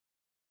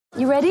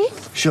You ready?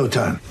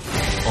 Showtime.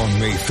 On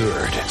May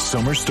 3rd,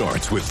 summer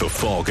starts with The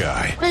Fall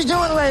Guy. Let's do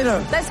it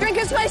later. Let's drink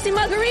a spicy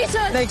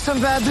margarita. Make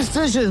some bad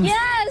decisions.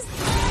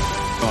 Yes.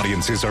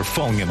 Audiences are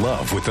falling in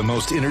love with the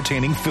most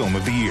entertaining film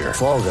of the year.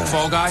 Fall Guy.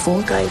 Fall Guy?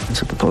 Fall guy.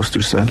 That's what the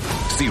poster said.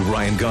 See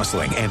Ryan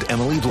Gosling and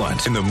Emily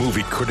Blunt in the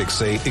movie critics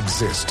say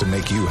exists to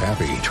make you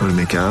happy. Trying to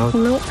make it out?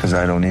 Nope. Because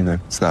I don't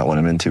either. It's not what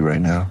I'm into right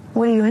now.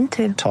 What are you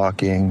into?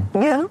 Talking.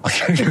 Yeah.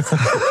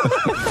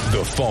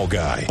 The Fall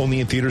Guy.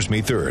 Only in theaters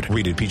May 3rd.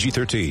 Rated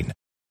PG-13.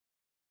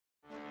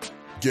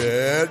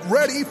 Get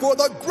ready for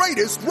the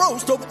greatest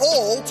roast of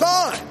all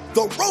time.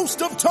 The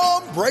Roast of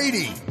Tom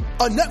Brady.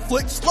 A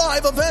Netflix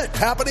live event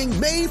happening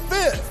May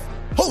 5th.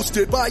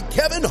 Hosted by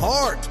Kevin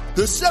Hart.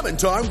 The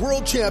 7-time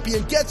world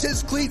champion gets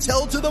his cleats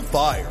held to the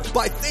fire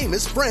by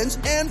famous friends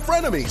and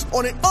frenemies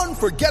on an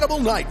unforgettable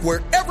night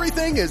where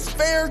everything is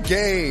fair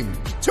game.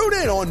 Tune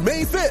in on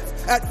May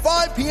 5th at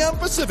 5 p.m.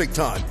 Pacific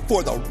time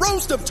for the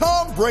Roast of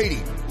Tom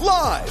Brady.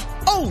 Live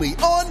only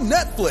on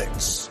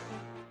Netflix.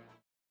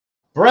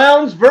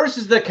 Browns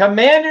versus the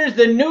Commanders.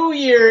 The new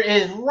year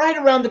is right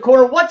around the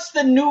corner. What's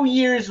the New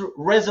Year's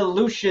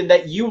resolution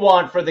that you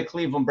want for the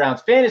Cleveland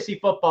Browns? Fantasy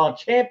football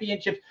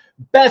championships,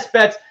 best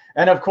bets,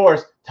 and of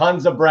course,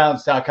 tons of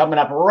Browns talk coming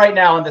up right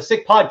now on the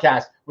Sick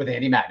Podcast with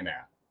Andy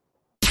McNamara.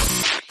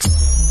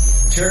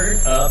 Turn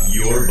up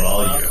your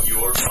volume.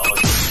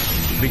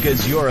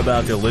 Because you're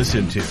about to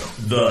listen to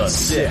The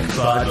Sick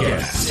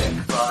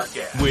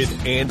Podcast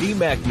with Andy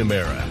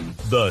McNamara.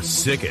 The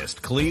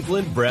sickest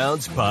Cleveland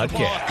Browns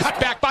podcast. Cut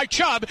back by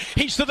Chubb.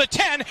 He's to the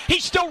 10.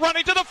 He's still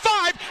running to the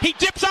 5. He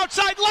dips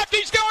outside left.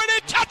 He's going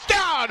in.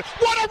 Touchdown.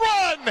 What a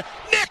run.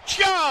 Nick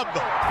Chubb.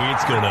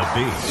 It's going to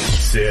be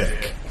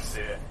sick.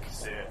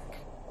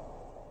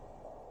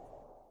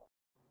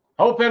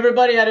 Hope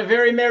everybody had a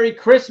very Merry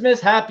Christmas,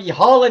 Happy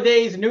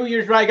Holidays, New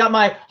Year's right. I got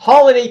my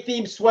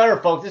holiday-themed sweater,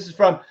 folks. This is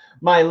from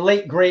my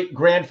late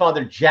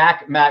great-grandfather,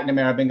 Jack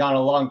McNamara. I've been gone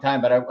a long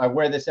time, but I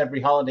wear this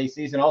every holiday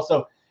season.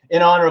 Also,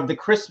 in honor of the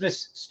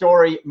Christmas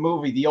Story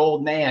movie, The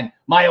Old Man.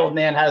 My old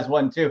man has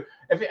one, too.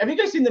 Have you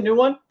guys seen the new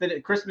one, the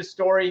Christmas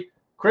Story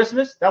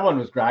Christmas? That one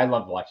was great. I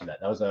loved watching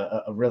that. That was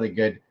a really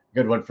good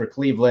one for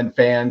Cleveland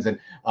fans and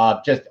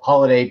just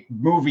holiday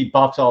movie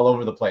buffs all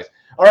over the place.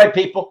 All right,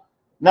 people.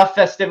 Enough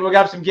festivity. We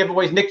got some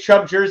giveaways. Nick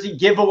Chubb jersey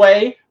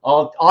giveaway,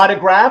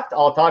 autographed.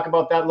 I'll talk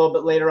about that a little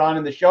bit later on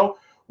in the show.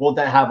 We'll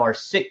have our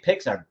sick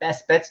picks, our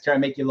best bets, try to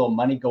make you a little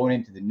money going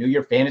into the New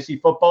Year Fantasy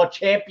Football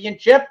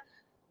Championship,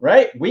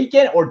 right?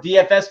 Weekend or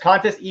DFS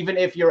contest, even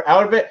if you're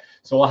out of it.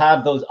 So we'll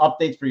have those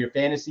updates for your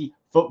fantasy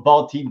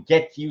football team,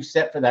 get you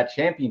set for that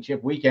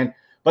championship weekend.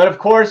 But of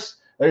course,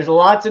 there's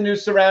lots of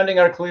news surrounding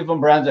our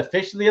Cleveland Browns,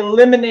 officially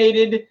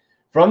eliminated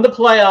from the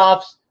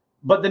playoffs.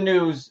 But the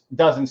news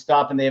doesn't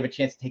stop, and they have a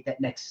chance to take that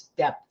next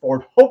step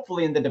forward,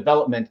 hopefully in the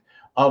development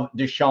of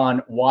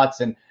Deshaun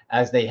Watson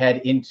as they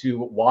head into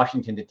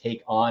Washington to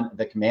take on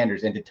the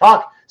Commanders. And to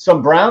talk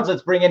some Browns,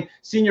 let's bring in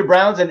senior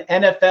Browns and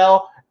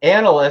NFL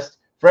analyst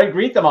Fred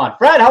Greetham on.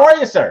 Fred, how are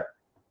you, sir?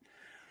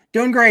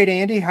 Doing great,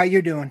 Andy. How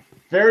you doing?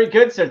 Very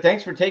good, sir.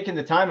 Thanks for taking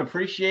the time.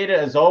 Appreciate it,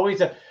 as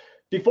always.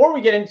 Before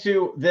we get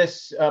into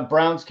this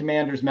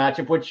Browns-Commanders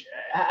matchup, which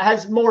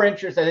has more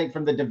interest, I think,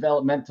 from the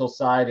developmental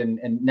side and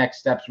next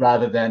steps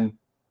rather than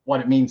what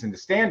it means in the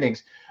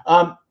standings.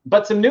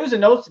 But some news and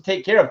notes to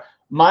take care of.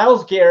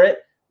 Myles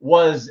Garrett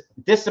was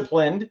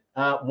disciplined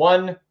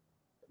one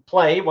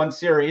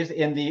series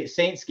in the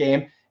Saints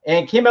game,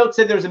 and came out and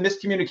said there was a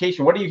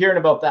miscommunication. What are you hearing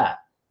about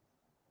that?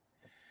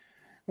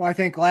 Well, I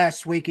think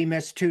last week he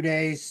missed 2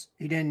 days.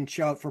 He didn't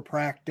show up for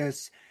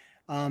practice.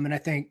 And I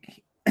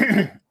think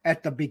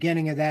at the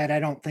beginning of that, I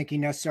don't think he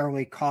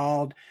necessarily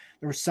called.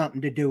 There was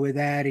something to do with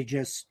that. He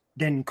just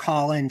didn't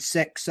call in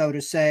sick, so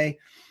to say.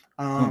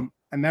 I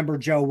remember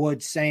Joe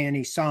Woods saying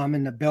he saw him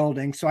in the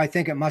building. So I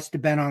think it must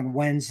have been on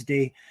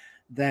Wednesday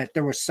that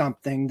there was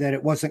something that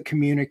it wasn't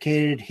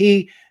communicated.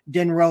 He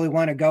didn't really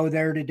want to go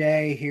there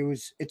today.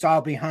 It's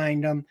all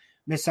behind him,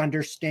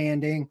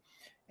 misunderstanding.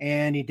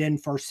 And he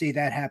didn't foresee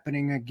that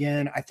happening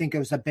again. I think it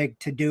was a big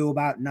to-do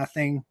about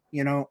nothing,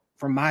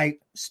 from my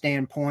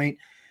standpoint.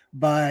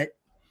 But,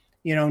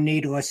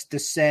 needless to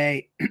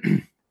say,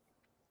 Kevin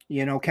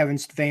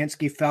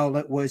Stefanski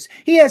felt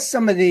he has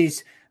some of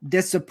these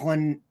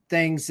discipline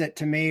things that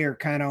to me are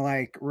kind of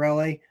like,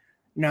 really?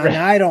 Now,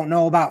 I don't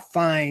know about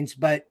fines,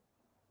 but,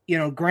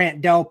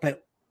 Grant Delpit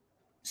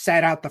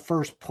sat out the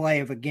first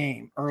play of a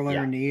game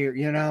earlier in the year,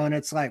 and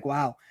it's like,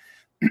 wow.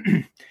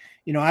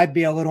 I'd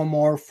be a little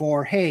more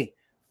for, hey,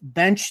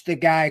 bench the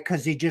guy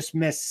because he just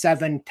missed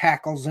 7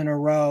 tackles in a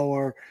row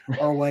or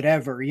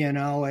whatever,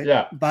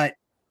 But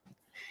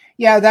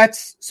yeah,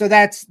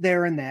 that's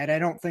there in that. I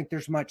don't think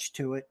there's much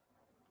to it.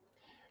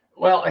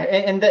 Well,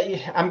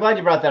 I'm glad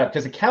you brought that up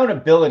because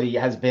accountability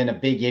has been a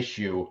big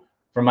issue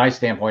from my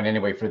standpoint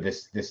anyway for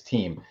this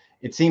team.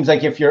 It seems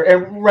like if you're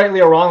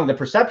rightly or wrongly the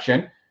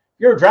perception,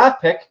 you're a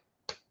draft pick,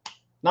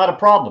 not a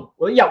problem.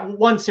 Well, yeah,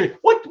 one series.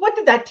 What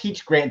did that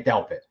teach Grant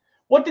Delpit?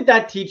 What did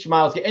that teach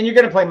Myles Garrett? And you're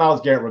going to play Myles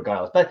Garrett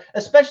regardless, but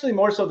especially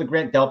more so the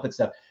Grant Delpit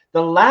stuff.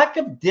 The lack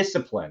of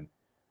discipline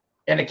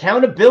and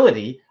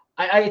accountability,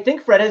 I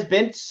think Fred has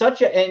been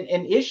such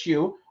an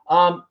issue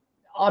on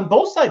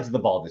both sides of the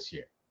ball this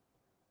year.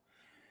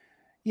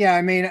 Yeah,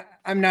 I mean,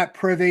 I'm not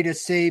privy to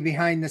see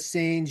behind the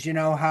scenes,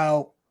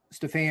 how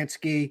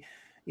Stefanski,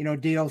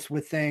 deals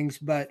with things,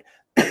 but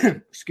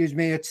excuse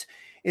me,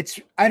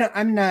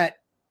 I'm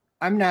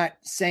not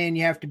saying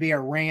you have to be a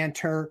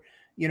ranter,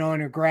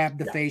 and a grab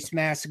the face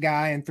mask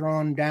guy and throw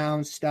him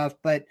down stuff,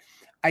 but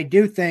I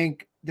do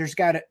think there's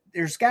got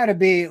to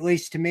be, at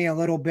least to me, a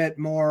little bit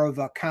more of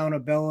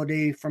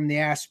accountability from the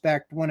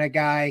aspect when a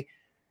guy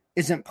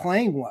isn't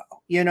playing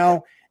well,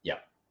 Yeah.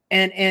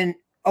 And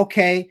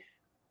okay,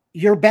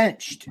 you're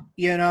benched,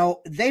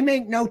 they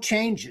make no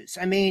changes.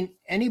 I mean,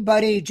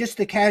 anybody, just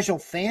the casual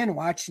fan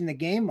watching the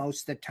game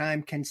most of the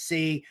time can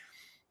see,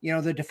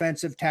 the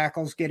defensive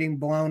tackles getting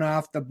blown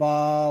off the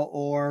ball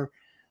or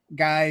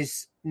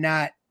guys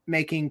not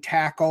making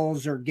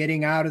tackles or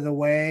getting out of the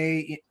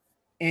way.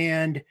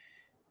 And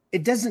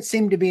it doesn't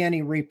seem to be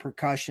any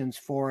repercussions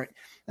for it.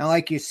 Now,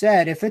 like you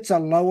said, if it's a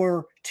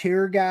lower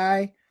tier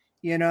guy,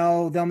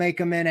 they'll make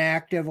them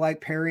inactive like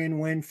Perry and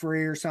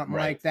Winfrey or something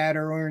like that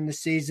earlier in the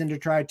season to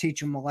try to teach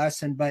them a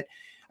lesson. But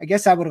I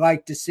guess I would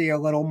like to see a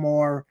little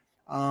more,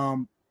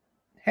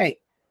 hey,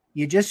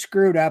 you just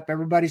screwed up.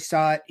 Everybody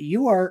saw it.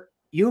 You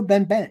have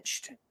been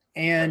benched.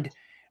 And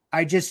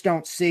I just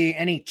don't see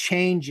any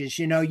changes.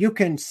 You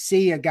can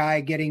see a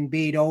guy getting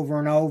beat over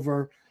and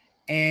over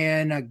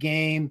in a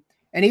game.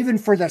 And even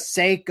for the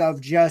sake of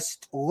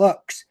just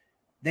looks,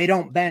 they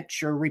don't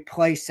bench or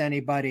replace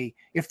anybody.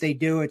 If they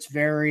do, it's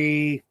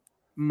very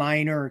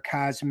minor or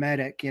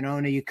cosmetic,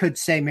 and you could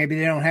say maybe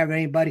they don't have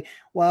anybody.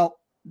 Well,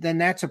 then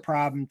that's a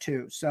problem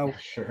too. So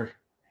sure.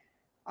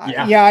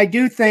 Yeah, I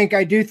do think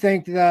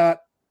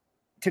that,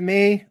 to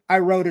me, I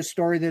wrote a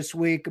story this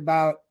week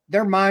about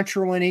their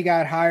mantra when he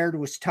got hired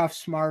was tough,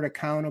 smart,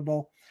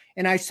 accountable.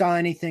 And I saw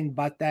anything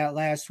but that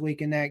last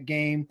week in that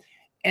game.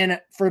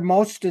 And for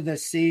most of the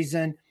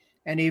season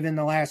and even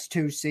the last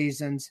two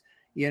seasons,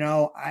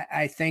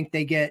 I think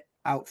they get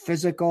out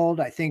physicaled.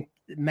 I think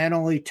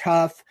mentally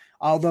tough,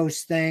 all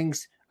those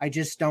things. I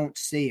just don't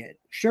see it.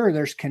 Sure,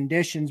 there's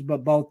conditions,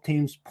 but both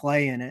teams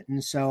play in it.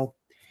 And so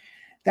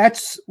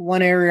that's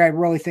one area I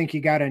really think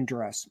you got to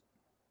address.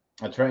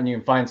 That's right. And you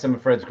can find some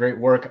of Fred's great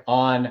work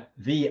on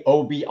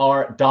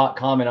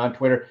theobr.com and on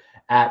Twitter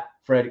at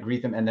Fred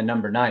Greetham and the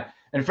number 9.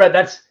 And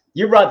Fred,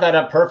 you brought that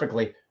up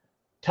perfectly.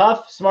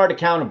 Tough, smart,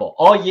 accountable.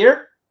 All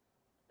year,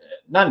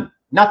 nothing.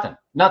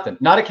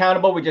 Not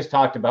accountable, we just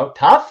talked about.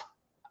 Tough,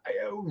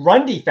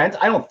 run defense,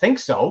 I don't think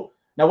so.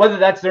 Now, whether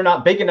they're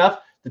not big enough,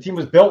 the team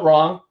was built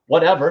wrong,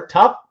 whatever.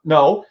 Tough,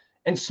 no.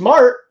 And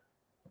smart,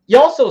 you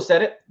also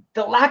said it,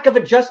 the lack of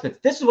adjustments.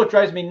 This is what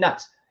drives me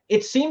nuts.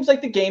 It seems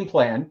like the game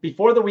plan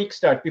before the game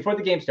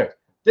starts,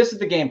 this is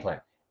the game plan.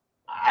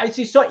 I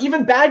see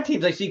even bad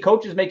teams, I see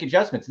coaches make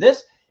adjustments.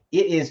 It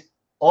is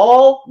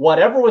all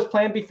whatever was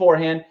planned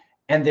beforehand,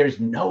 and there's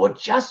no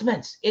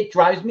adjustments. It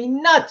drives me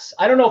nuts.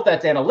 I don't know if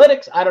that's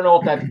analytics. I don't know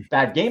if that's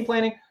bad game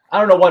planning. I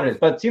don't know what it is,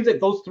 but it seems like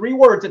those three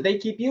words that they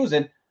keep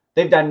using,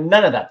 they've done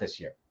none of that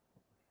this year.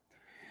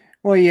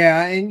 Well,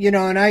 yeah.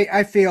 And,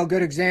 I feel a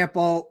good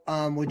example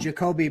with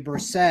Jacoby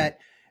Brissett.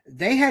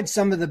 They had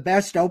some of the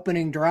best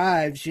opening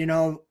drives,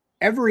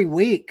 every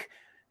week.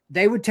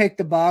 They would take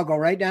the ball, go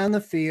right down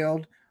the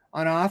field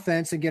on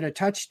offense and get a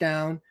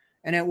touchdown.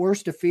 And at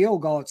worst, a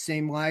field goal, it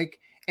seemed like.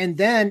 And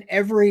then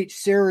every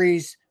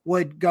series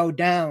would go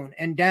down,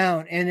 and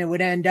it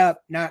would end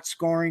up not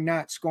scoring,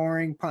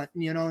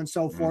 punting, and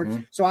so forth.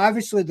 Mm-hmm. So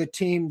obviously the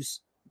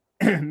teams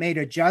made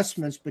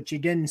adjustments, but you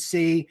didn't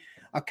see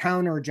a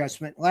counter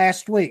adjustment.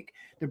 Last week,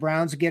 the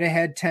Browns get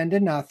ahead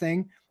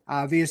 10-0.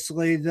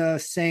 Obviously the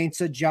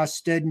Saints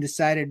adjusted and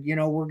decided,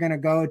 we're going to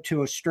go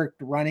to a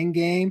strict running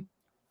game.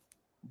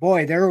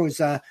 Boy, there was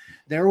a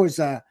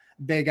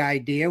big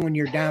idea when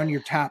you're down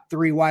your top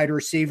 3 wide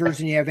receivers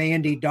and you have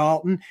Andy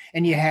Dalton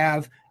and you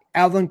have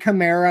Alvin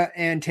Kamara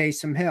and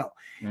Taysom Hill.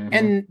 Mm-hmm.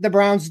 And the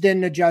Browns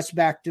didn't adjust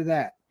back to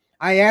that.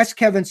 I asked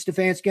Kevin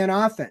Stefanski on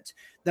offense,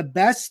 the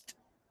best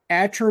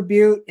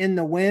attribute in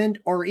the wind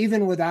or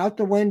even without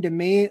the wind to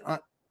me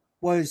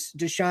was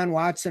Deshaun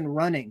Watson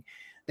running.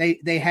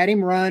 They had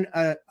him run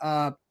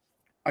a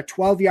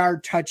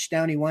 12-yard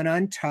touchdown. He went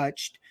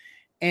untouched.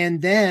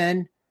 And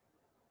then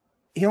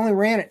he only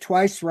ran it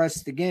twice the rest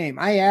of the game.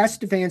 I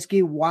asked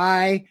Stefanski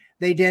why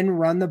they didn't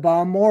run the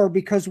ball more,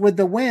 because with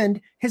the wind,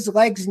 his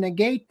legs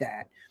negate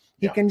that.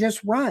 He can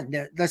just run.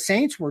 The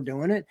Saints were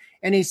doing it.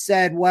 And he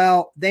said,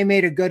 well, they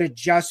made a good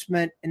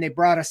adjustment and they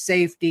brought a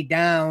safety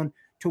down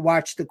to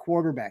watch the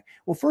quarterback.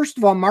 Well, first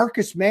of all,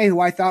 Marcus May, who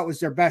I thought was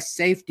their best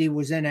safety,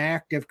 was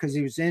inactive because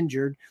he was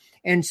injured.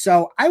 And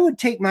so I would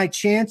take my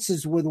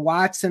chances with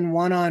Watson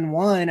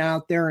one-on-one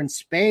out there in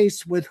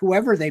space with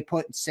whoever they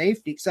put in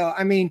safety. So,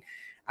 I mean,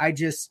 I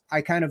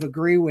kind of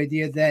agree with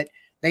you that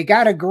they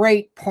got a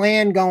great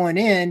plan going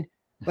in,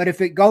 but if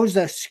it goes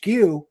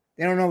askew,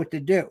 they don't know what to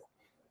do.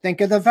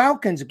 Think of the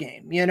Falcons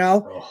game,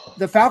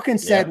 The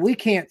Falcons said, we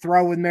can't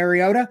throw with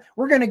Mariota.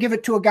 We're going to give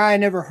it to a guy I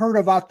never heard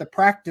of off the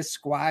practice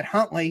squad,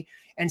 Huntley,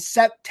 And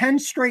 10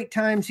 straight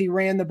times he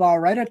ran the ball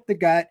right at the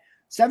gut,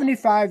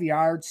 75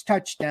 yards,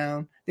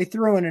 touchdown. They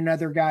threw in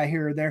another guy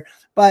here or there.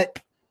 But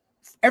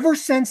ever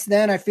since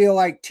then, I feel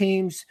like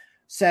teams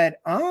said,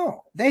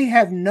 oh, they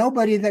have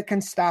nobody that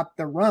can stop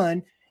the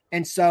run.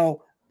 And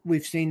so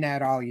we've seen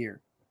that all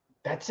year.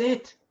 That's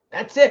it.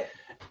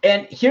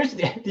 And here's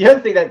the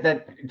other thing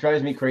that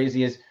drives me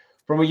crazy is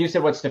from what you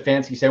said, what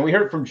Stefanski said. We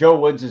heard it from Joe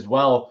Woods as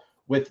well,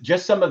 with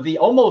just some of the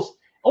almost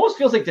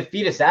feels like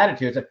defeatist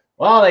attitudes. Like,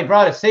 well, they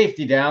brought a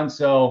safety down,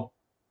 so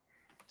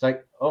it's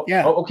like,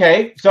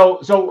 okay. So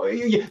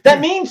that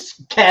means,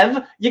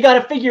 Kev, you got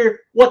to figure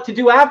what to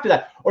do after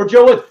that. Or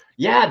Joe Woods,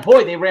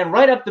 they ran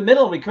right up the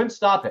middle and we couldn't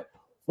stop it.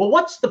 Well,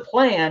 what's the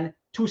plan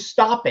to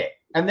stop it?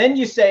 And then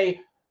you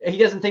say he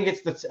doesn't think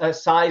it's the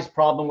size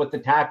problem with the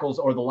tackles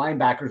or the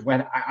linebackers,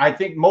 when I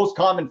think most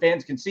common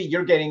fans can see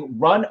you're getting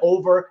run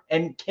over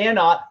and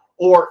cannot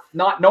or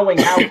not knowing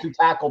how to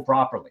tackle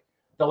properly.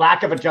 The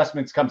lack of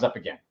adjustments comes up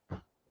again.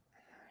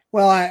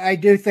 Well, I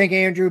do think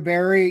Andrew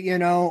Berry,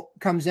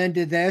 comes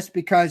into this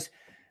because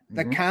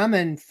the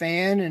common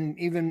fan and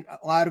even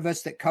a lot of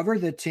us that cover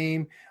the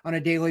team on a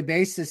daily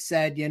basis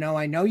said,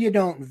 I know you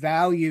don't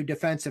value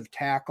defensive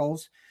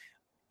tackles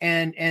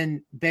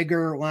and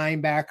bigger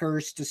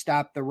linebackers to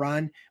stop the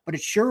run, but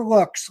it sure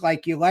looks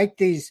like you like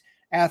these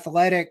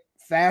athletic,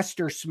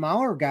 faster,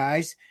 smaller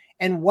guys.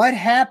 And what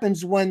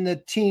happens when the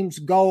teams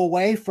go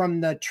away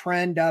from the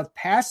trend of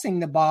passing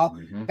the ball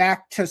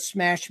back to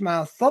smash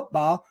mouth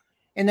football?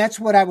 And that's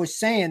what I was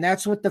saying.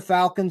 That's what the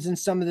Falcons and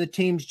some of the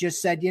teams just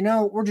said,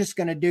 we're just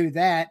going to do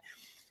that.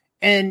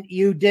 And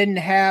you didn't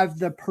have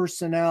the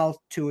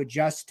personnel to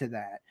adjust to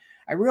that.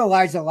 I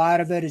realize a lot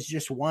of it is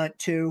just want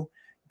to,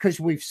 because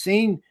we've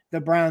seen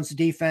the Browns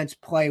defense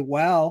play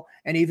well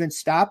and even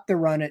stop the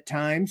run at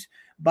times.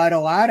 But a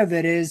lot of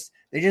it is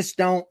they just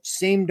don't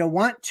seem to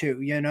want to,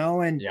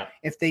 and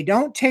if they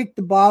don't take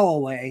the ball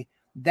away,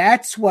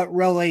 that's what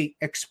really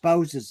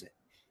exposes it.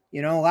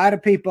 A lot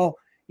of people,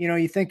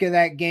 you think of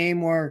that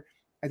game where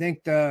I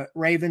think the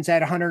Ravens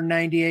had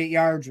 198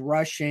 yards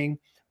rushing,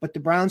 but the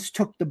Browns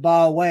took the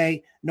ball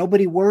away.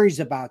 Nobody worries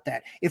about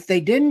that. If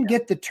they didn't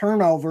get the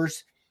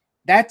turnovers,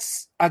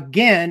 that's,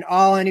 again,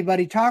 all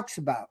anybody talks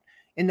about.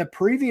 In the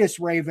previous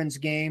Ravens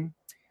game,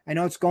 I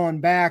know it's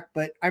going back,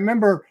 but I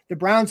remember the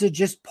Browns had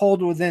just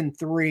pulled within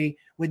 3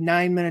 with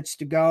 9 minutes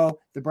to go.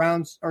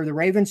 The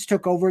Ravens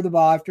took over the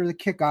ball after the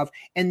kickoff,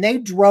 and they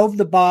drove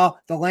the ball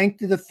the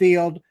length of the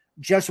field,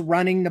 just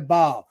running the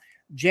ball.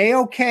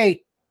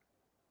 JOK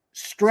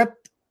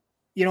stripped,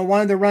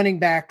 one of the running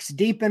backs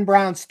deep in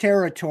Browns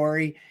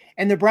territory,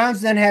 and the Browns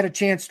then had a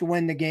chance to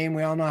win the game.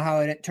 We all know how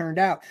it turned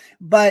out.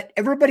 But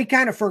everybody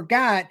kind of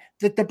forgot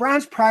that the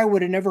Browns probably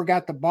would have never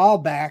got the ball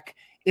back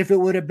if it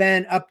would have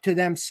been up to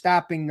them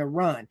stopping the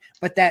run.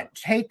 But that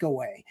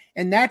takeaway,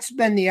 and that's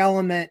been the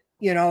element,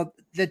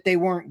 that they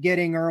weren't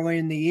getting early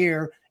in the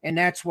year, and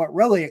that's what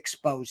really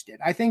exposed it.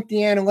 I think the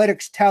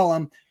analytics tell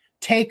them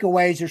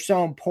takeaways are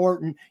so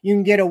important. You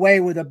can get away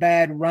with a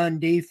bad run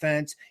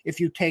defense if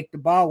you take the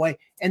ball away,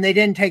 and they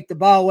didn't take the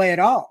ball away at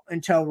all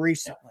until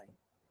recently.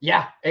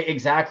 Yeah,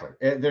 exactly.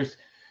 There's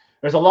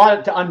a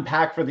lot to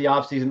unpack for the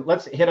offseason.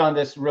 Let's hit on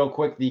this real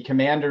quick. The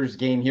Commanders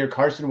game here.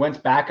 Carson Wentz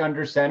back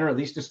under center, at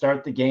least to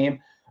start the game.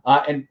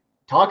 And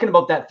talking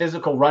about that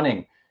physical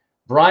running,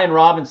 Brian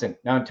Robinson.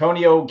 Now,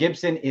 Antonio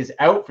Gibson is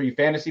out for you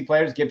fantasy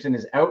players. Gibson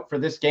is out for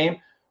this game.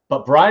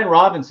 But Brian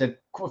Robinson,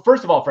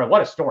 first of all, Fred,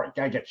 what a story.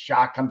 Guy gets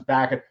shot, comes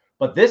back.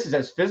 But this is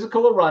as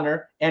physical a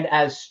runner and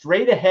as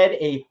straight ahead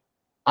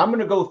I'm going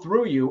to go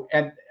through you.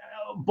 And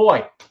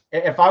boy,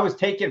 if I was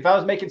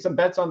making some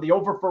bets on the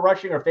over for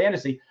rushing or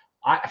fantasy,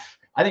 I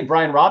think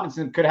Brian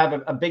Robinson could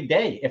have a big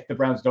day if the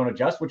Browns don't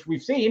adjust, which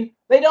we've seen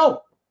they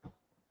don't.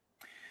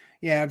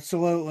 Yeah,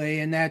 absolutely.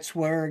 And that's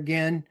where,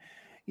 again,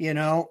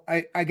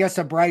 I guess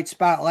a bright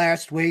spot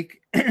last week,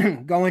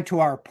 going to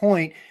our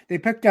point, they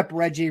picked up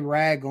Reggie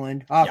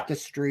Ragland off the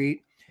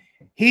street.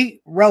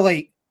 He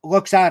really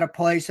looks out of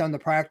place on the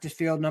practice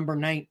field, number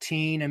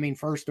 19. I mean,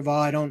 first of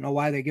all, I don't know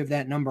why they give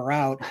that number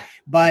out,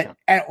 but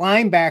at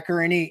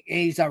linebacker, and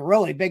he's a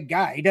really big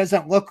guy. He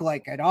doesn't look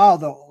like at all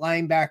the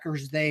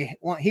linebackers they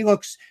want. He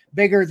looks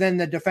bigger than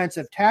the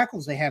defensive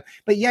tackles they have,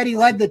 but yet he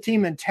led the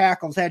team in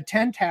tackles, had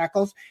 10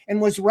 tackles,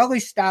 and was really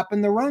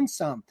stopping the run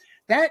some.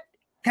 That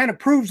kind of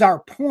proves our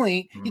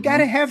point. You got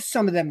to have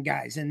some of them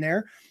guys in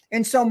there.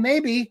 And so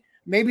maybe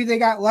they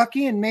got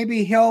lucky, and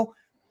maybe he'll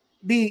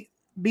be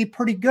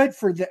pretty good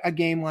for a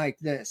game like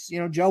this.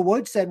 Joe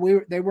Wood said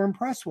they were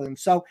impressed with him.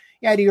 So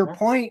yeah, to your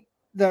point,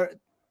 the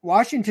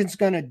Washington's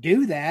going to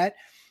do that,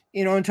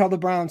 until the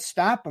Browns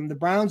stop them. The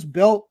Browns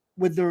built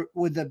with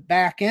the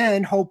back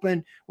end,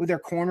 hoping with their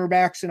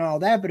cornerbacks and all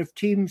that. But if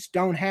teams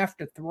don't have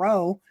to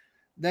throw,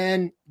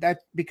 then that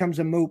becomes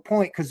a moot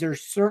point because they're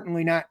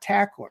certainly not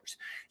tacklers.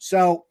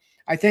 So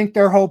I think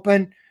they're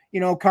hoping,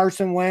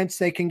 Carson Wentz,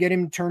 they can get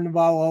him to turn the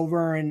ball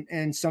over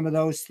and some of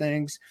those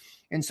things.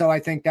 And so I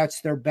think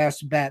that's their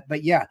best bet.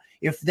 But yeah,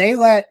 if they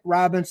let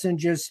Robinson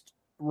just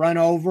run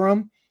over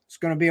them, it's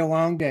going to be a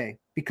long day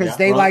because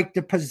they like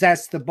to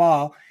possess the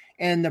ball.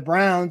 And the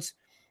Browns,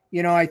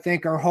 I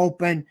think are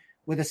hoping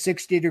with a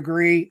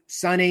 60-degree,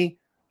 sunny,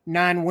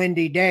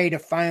 non-windy day to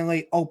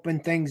finally open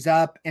things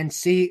up and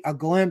see a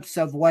glimpse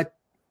of what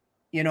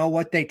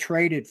they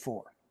traded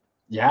for.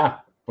 Yeah,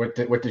 with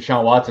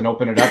Deshaun Watson,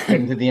 open it up, get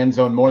into the end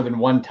zone more than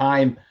one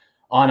time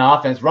on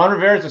offense. Ron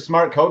Rivera is a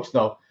smart coach,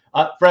 though.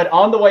 Fred,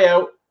 on the way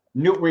out,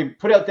 we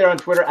put out there on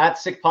Twitter at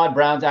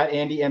SickPodBrowns, at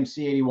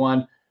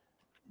AndyMC81,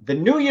 the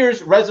New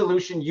Year's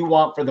resolution you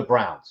want for the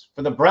Browns.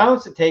 For the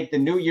Browns to take the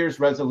New Year's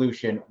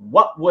resolution,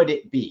 what would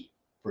it be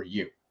for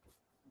you?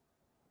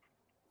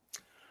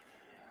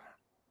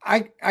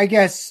 I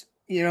guess,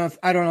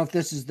 I don't know if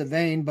this is the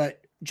vein,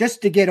 but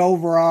just to get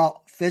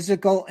overall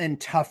physical and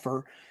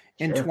tougher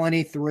in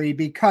 23,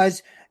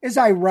 because as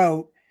I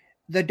wrote,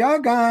 the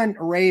doggone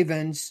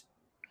Ravens,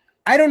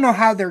 I don't know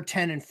how they're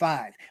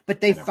 10-5,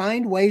 but they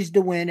find ways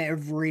to win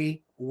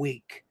every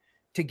week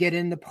to get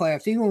in the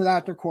playoffs, even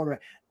without their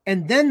quarterback.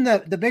 And then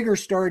the bigger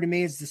story to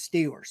me is the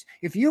Steelers.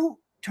 If you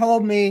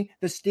told me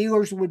the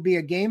Steelers would be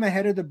a game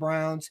ahead of the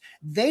Browns,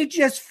 they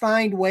just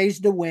find ways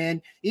to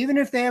win, even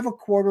if they have a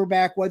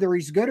quarterback, whether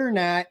he's good or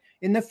not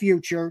in the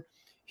future,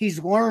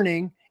 he's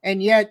learning.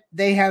 And yet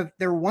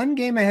they're one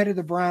game ahead of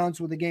the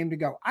Browns with a game to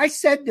go. I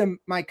said to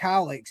my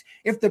colleagues,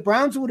 if the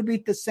Browns would have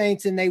beat the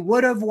Saints and they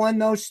would have won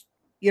those,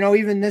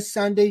 even this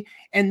Sunday,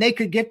 and they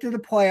could get to the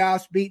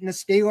playoffs beating the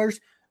Steelers,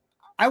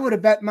 I would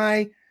have bet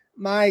my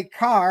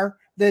car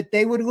that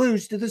they would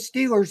lose to the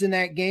Steelers in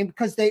that game,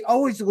 because they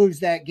always lose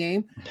that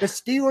game. The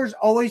Steelers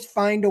always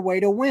find a way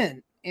to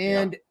win.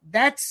 And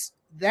that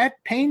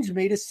pains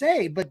me to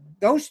say, but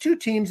those two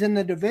teams in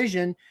the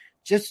division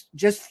just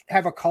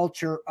have a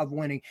culture of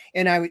winning.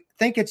 And I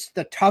think it's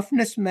the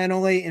toughness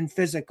mentally and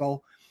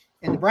physical.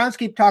 And the Browns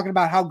keep talking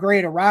about how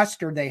great a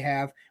roster they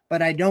have,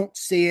 but I don't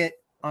see it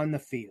on the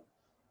field.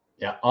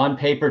 Yeah, on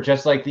paper,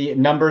 just like the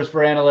numbers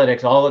for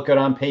analytics, all look good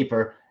on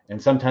paper,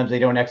 and sometimes they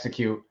don't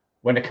execute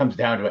when it comes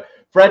down to it.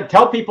 Fred,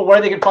 tell people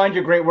where they can find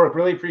your great work.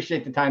 Really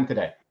appreciate the time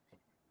today.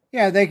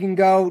 Yeah, they can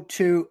go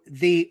to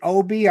the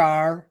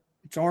OBR,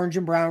 it's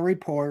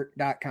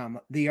orangeandbrownreport.com,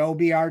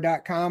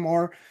 theobr.com,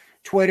 or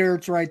Twitter,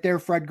 it's right there,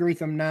 Fred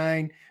Greetham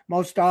 9.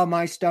 Most all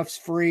my stuff's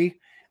free.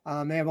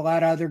 They have a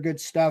lot of other good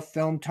stuff,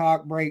 film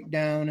talk,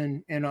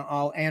 breakdown, and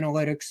all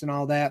analytics and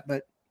all that.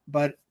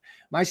 But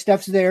my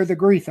stuff's there, the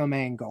Greetham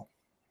angle.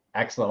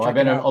 Excellent. Well, I've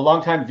been a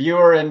longtime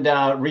viewer and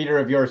reader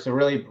of yours, so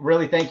really,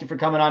 really thank you for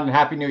coming on, and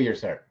Happy New Year,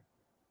 sir.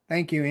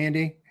 Thank you,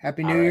 Andy.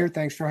 Happy New Year.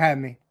 Thanks for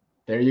having me.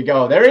 There you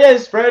go. There he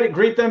is, Fred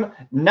Greetham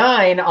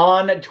 9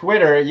 on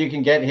Twitter. You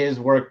can get his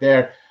work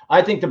there.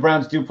 I think the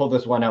Browns do pull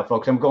this one out,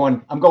 folks. I'm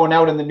going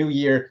out in the new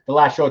year, the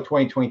last show of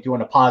 2022,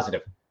 on a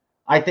positive.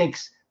 I think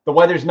the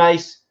weather's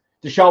nice.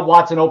 Deshaun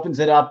Watson opens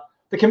it up.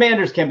 The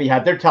Commanders can be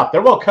had. They're tough.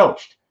 They're well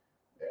coached.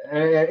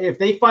 If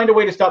they find a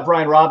way to stop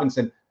Brian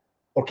Robinson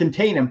or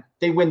contain him,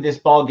 they win this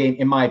ball game,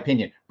 in my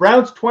opinion.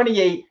 Browns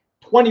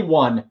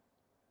 28-21.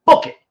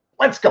 Book it.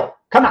 Let's go.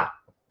 Come on.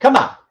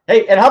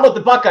 Hey, and how about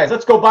the Buckeyes?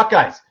 Let's go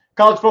Buckeyes.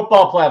 College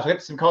football playoffs. We'll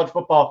get some college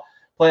football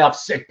playoff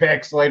sick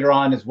picks later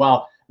on as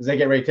well, as they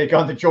get ready to take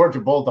on the Georgia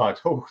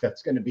Bulldogs. Oh,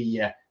 that's going to be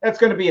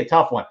a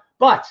tough one.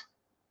 But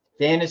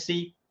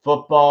fantasy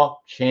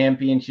football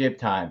championship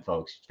time,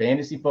 folks.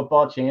 Fantasy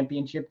football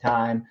championship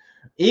time.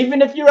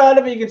 Even if you're out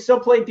of it, you can still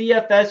play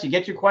DFS. You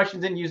get your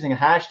questions in using a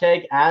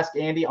hashtag Ask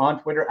Andy on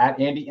Twitter at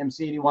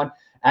AndyMC81,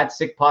 at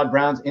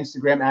SickPodBrowns,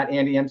 Instagram at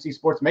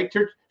AndyMCSports. Make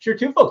sure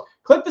too, folks,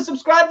 click the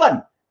subscribe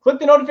button, click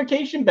the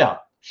notification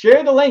bell,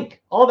 share the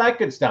link, all that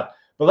good stuff.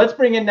 But let's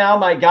bring in now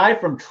my guy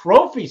from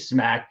Trophy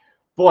Smack.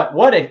 Boy,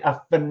 what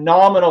a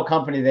phenomenal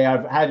company they are.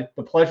 I've had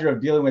the pleasure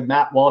of dealing with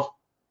Matt Walsh,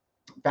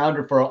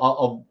 founder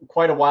for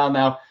quite a while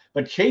now.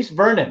 But Chase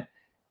Vernon,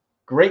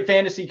 great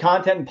fantasy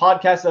content and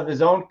podcasts of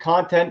his own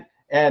content,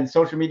 and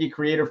social media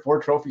creator for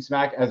Trophy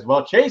Smack as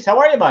well. Chase, how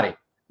are you, buddy?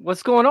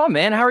 What's going on,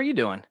 man? How are you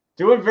doing?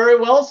 Doing very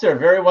well, sir.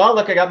 Very well.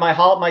 Look, I got my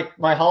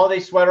holiday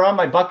sweater on,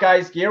 my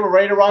Buckeyes gear. We're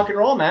ready to rock and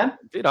roll, man.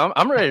 Dude,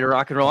 I'm ready to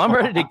rock and roll. I'm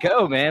ready to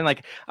go, man.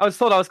 Like, I was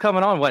told I was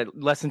coming on,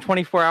 less than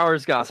 24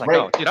 hours ago. I was like,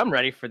 oh, dude, I'm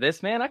ready for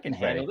this, man. I can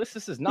handle this.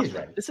 This is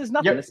nothing. This is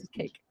nothing. This is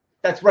cake.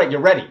 That's right. You're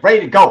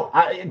ready to go.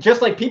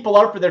 Just like people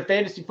are for their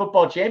fantasy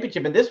football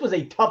championship. And this was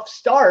a tough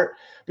start,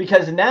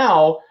 because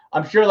now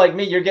I'm sure, like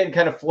me, you're getting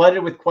kind of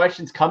flooded with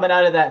questions coming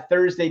out of that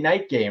Thursday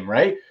night game,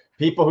 right?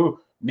 People who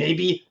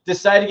maybe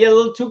decide to get a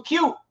little too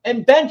cute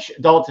and bench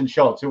Dalton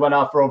Schultz, who went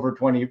off for over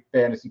 20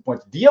 fantasy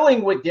points,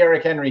 dealing with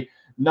Derrick Henry.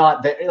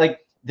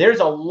 There's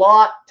a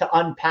lot to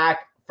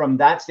unpack from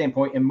that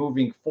standpoint and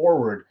moving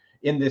forward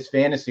in this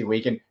fantasy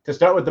week. And to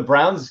start with the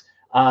Browns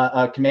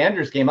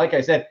Commanders game, like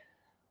I said,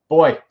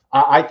 boy,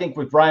 I think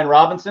with Brian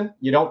Robinson,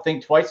 you don't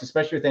think twice,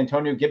 especially with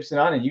Antonio Gibson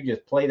on, and you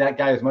just play that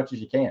guy as much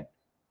as you can.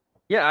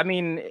 Yeah, I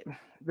mean,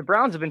 the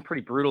Browns have been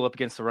pretty brutal up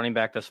against the running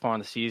back thus far in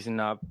the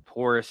season,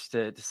 porous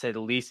to say the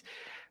least.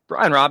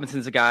 Brian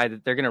Robinson's a guy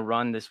that they're going to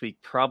run this week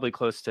probably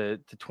close to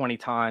 20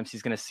 times.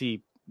 He's going to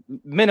see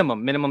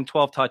minimum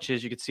 12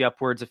 touches. You could see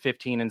upwards of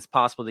 15, and it's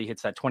possible that he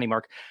hits that 20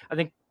 mark. I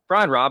think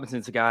Brian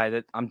Robinson's a guy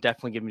that I'm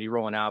definitely going to be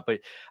rolling out.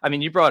 But I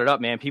mean, you brought it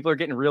up, man. People are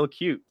getting real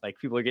cute. Like,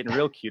 people are getting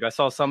real cute. I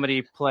saw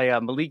somebody play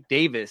Malik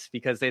Davis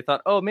because they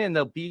thought, oh man,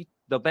 they'll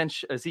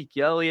bench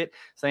Ezekiel Elliott.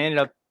 So they ended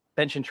up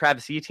benching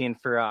Travis Etienne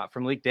for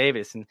Malik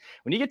Davis. And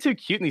when you get too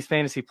cute in these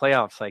fantasy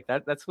playoffs like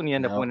that's when you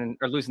end up winning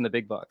or losing the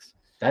big bucks.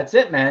 That's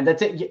it, man.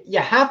 That's it. You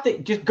have to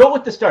just go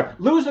with the stars.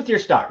 Lose with your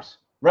stars,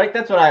 right?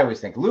 That's what I always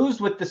think. Lose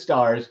with the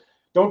stars.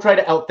 Don't try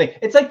to outthink.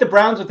 It's like the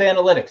Browns with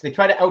analytics. They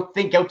try to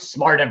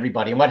outsmart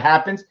everybody. And what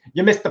happens?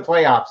 You miss the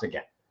playoffs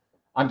again.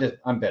 I'm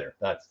bitter.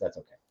 That's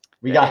okay.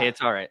 Hey, it's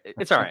all right.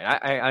 It's all right.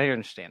 I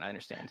understand.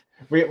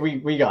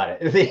 We got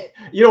it.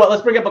 You know what?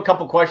 Let's bring up a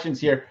couple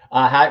questions here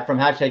from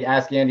hashtag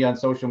Ask Andy on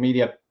social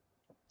media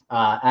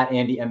at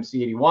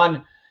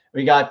AndyMC81.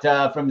 We got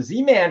from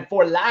Z-Man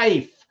for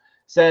Life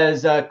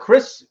says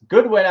Chris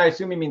Goodwin, I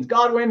assume he means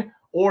Godwin,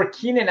 or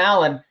Keenan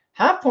Allen,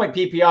 half-point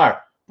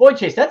PPR. Boy,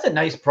 Chase, that's a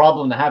nice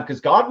problem to have because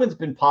Godwin's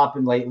been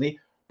popping lately,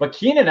 but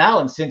Keenan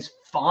Allen, since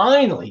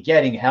finally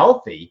getting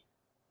healthy,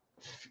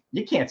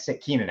 you can't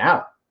sit Keenan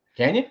Allen,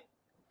 can you?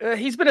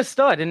 He's been a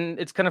stud, and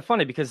it's kind of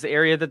funny because the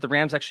area that the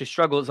Rams actually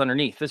struggle is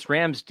underneath. This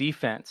Rams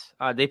defense,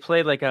 they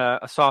play like a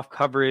soft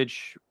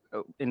coverage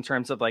in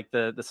terms of like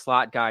the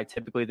slot guy.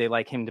 Typically, they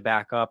like him to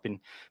back up and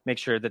make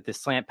sure that the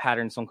slant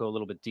patterns don't go a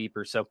little bit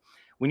deeper. So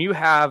when you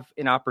have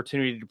an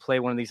opportunity to play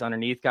one of these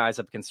underneath guys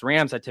up against the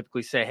Rams, I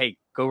typically say, hey,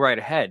 go right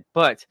ahead.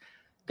 But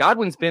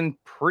Godwin's been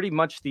pretty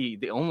much the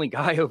only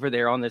guy over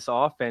there on this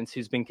offense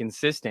who's been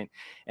consistent.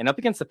 And up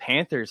against the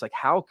Panthers, like,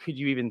 how could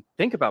you even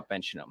think about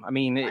benching him? I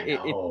mean,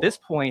 at this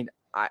point,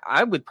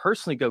 I would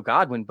personally go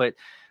Godwin, but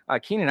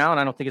Keenan Allen,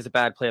 I don't think is a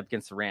bad play up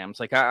against the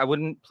Rams. Like, I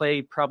wouldn't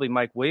play probably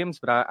Mike Williams,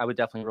 but I would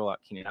definitely roll out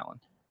Keenan Allen.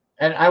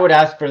 And I would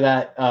ask for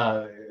that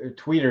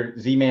tweeter,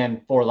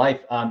 Z-Man for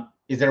Life.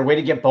 Is there a way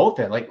to get both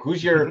in? Like,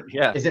 who's your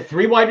Is it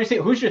 3 wide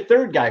receivers? Who's your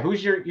third guy?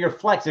 Who's your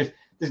flex?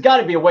 There's got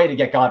to be a way to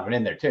get Godwin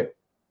in there too.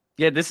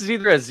 Yeah, this is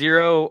either a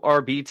 0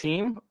 RB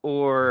team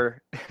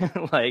or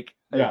like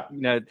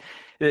a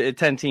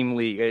 10-team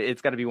league.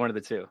 It's got to be one of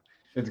the two.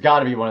 It's got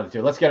to be one of the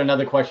two. Let's get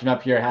another question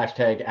up here.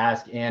 Hashtag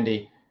Ask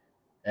Andy.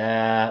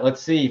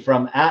 Let's see,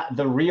 from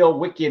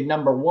 @TheRealWicked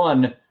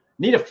 #1.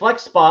 Need a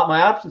flex spot.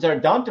 My options are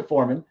Donta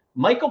Foreman,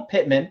 Michael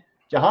Pittman,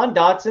 Jahan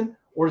Dotson,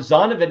 or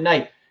Zonovan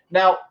Knight.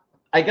 Now,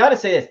 I got to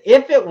say this.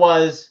 If it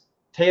was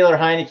Taylor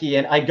Heineke,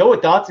 and I go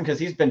with Dotson because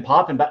he's been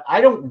popping, but I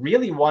don't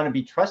really want to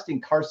be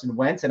trusting Carson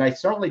Wentz, and I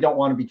certainly don't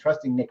want to be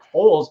trusting Nick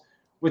Foles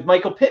with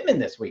Michael Pittman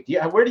this week.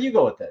 Where do you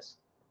go with this?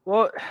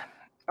 Well,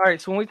 all right,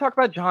 so when we talk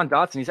about Jahan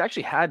Dotson, he's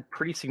actually had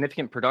pretty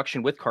significant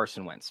production with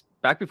Carson Wentz.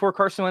 Back before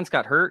Carson Wentz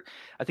got hurt,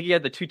 I think he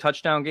had the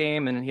 2-touchdown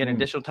game, and he had an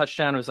additional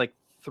touchdown. It was like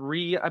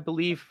 3, I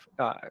believe.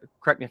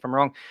 Correct me if I'm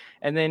wrong.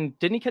 And then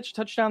didn't he catch a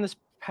touchdown this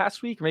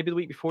past week or maybe the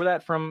week before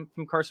that from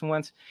Carson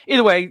Wentz?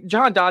 Either way,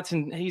 Jahan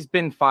Dotson, he's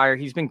been fire.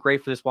 He's been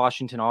great for this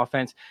Washington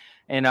offense,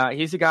 and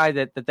he's a guy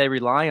that they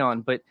rely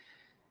on. But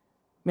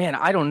man,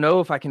 I don't know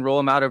if I can roll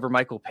him out over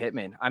Michael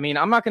Pittman. I mean,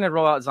 I'm not going to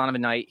roll out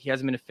Zonovan Knight. He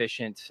hasn't been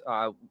efficient.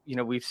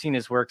 We've seen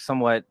his work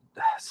somewhat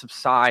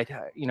subside.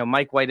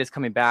 Mike White is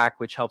coming back,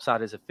 which helps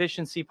out his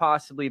efficiency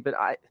possibly, but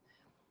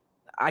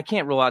I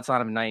can't roll out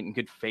Zonovan Knight in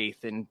good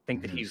faith and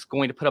think that he's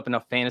going to put up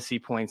enough fantasy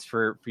points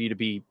for you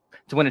to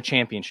win a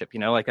championship.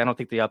 I don't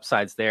think the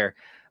upside's there.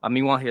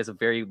 Meanwhile, he has a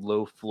very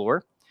low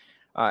floor.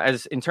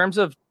 As in terms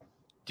of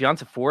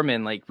Donta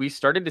Foreman, like, we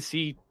started to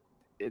see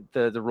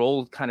the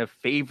role kind of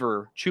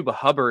favor Chuba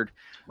Hubbard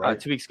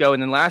 2 weeks ago,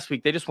 and then last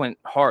week they just went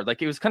hard.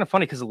 Like, it was kind of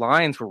funny because the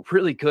Lions were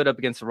really good up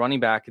against the running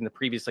back in the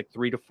previous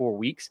 3 to 4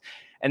 weeks,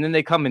 and then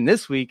they come in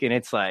this week and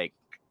it's like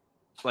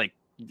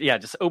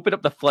just open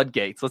up the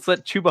floodgates. Let's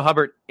let Chuba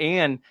Hubbard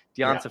and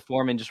Donta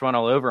Foreman just run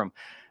all over him.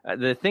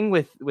 The thing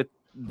with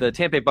the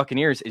Tampa Bay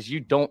Buccaneers is you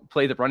don't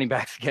play the running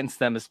backs against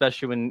them,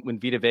 especially when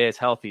Vita Vea is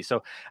healthy.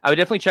 So I would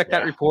definitely check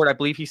that report. I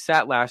believe he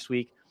sat last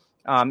week.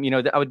 I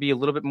would be a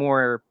little bit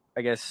more,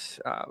 I guess,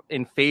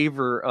 in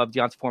favor of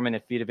Donta Foreman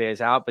if Vita Vea is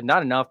out, but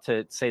not enough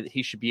to say that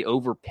he should be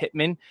over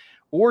Pittman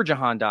or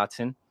Jahan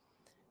Dotson.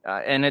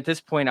 And at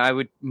this point, I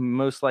would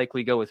most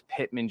likely go with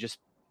Pittman just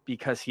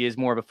because he is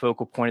more of a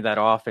focal point of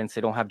that offense.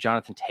 They don't have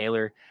Jonathan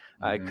Taylor.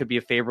 It could be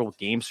a favorable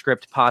game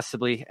script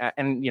possibly.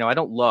 And,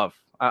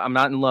 I'm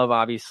not in love,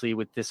 obviously,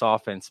 with this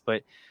offense,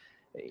 but,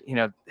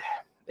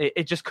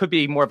 it just could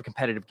be more of a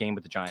competitive game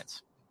with the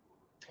Giants.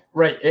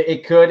 Right,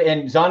 it could.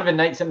 And Zonovan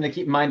Knight, something to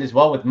keep in mind as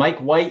well, with Mike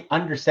White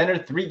under center,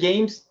 3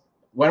 games,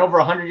 went over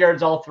 100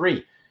 yards all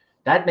 3.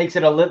 That makes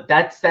it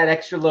that's that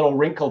extra little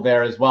wrinkle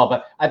there as well.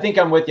 But I think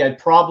I'm with you. I'd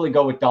probably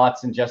go with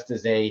Dotson just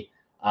as a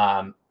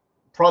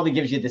probably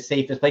gives you the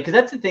safest play, because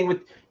that's the thing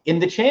in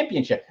the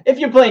championship. If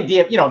you're playing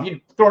if you're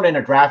throwing in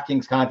a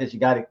DraftKings contest, you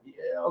got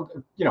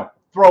to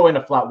throw in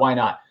a flat. Why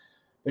not?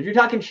 But if you're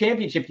talking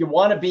championship, you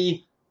want to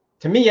be,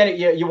 to me,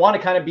 you want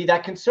to kind of be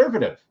that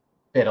conservative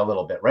bit a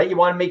little bit, right? You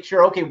want to make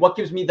sure, okay, what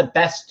gives me the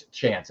best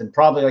chance? And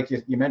probably, like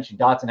you mentioned,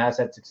 Dotson has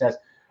had success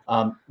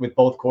with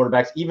both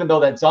quarterbacks, even though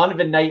that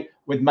Zonovan Knight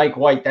with Mike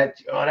White, that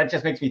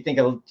just makes me think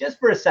just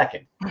for a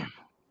second.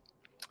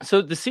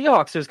 So the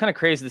Seahawks, it was kind of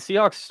crazy. The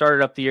Seahawks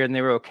started up the year and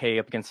they were okay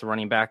up against the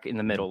running back in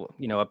the middle,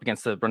 up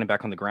against the running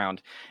back on the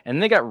ground.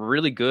 And they got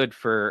really good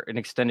for an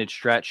extended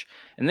stretch.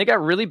 And they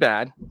got really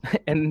bad.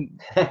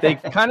 And they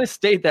kind of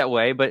stayed that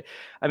way. But,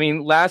 I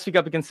mean, last week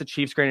up against the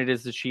Chiefs, granted it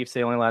is the Chiefs,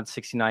 they only allowed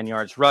 69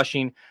 yards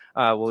rushing.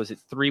 What was it,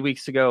 3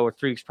 weeks ago or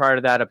 3 weeks prior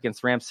to that, up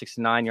against the Rams,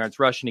 69 yards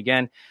rushing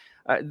again.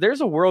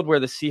 There's a world where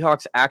the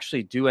Seahawks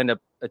actually do end up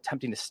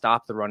attempting to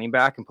stop the running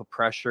back and put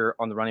pressure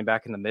on the running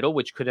back in the middle,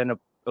 which could end up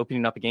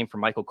opening up a game for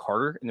Michael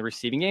Carter in the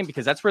receiving game,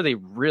 because that's where they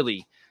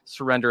really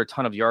surrender a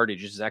ton of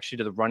yardage, is actually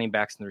to the running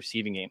backs in the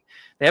receiving game.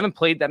 They haven't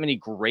played that many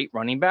great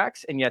running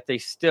backs, and yet they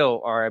still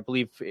are, I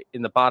believe,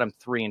 in the bottom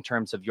 3 in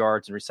terms of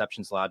yards and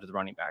receptions allowed to the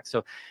running back.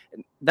 So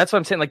that's what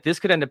I'm saying. Like, this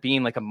could end up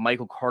being like a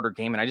Michael Carter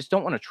game, and I just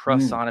don't want to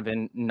trust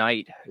Zonovan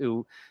Knight,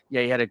 who,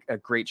 he had a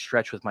great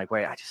stretch with Mike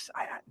White.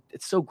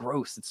 It's so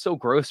gross. It's so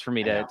gross for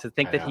me to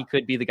think that he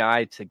could be the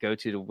guy to go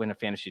to win a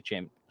fantasy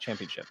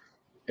championship.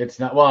 It's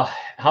not. Well,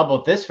 how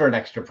about this for an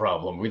extra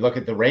problem? We look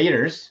at the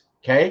Raiders.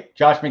 Okay,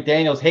 Josh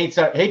McDaniels hates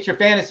your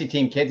fantasy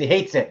team, kids. He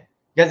hates it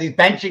because he's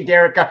benching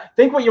Derek Carr.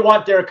 Think what you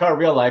want Derek Carr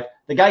real life.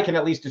 The guy can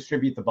at least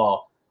distribute the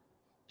ball.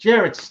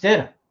 Jarrett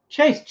Stidham.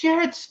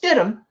 Jarrett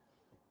Stidham.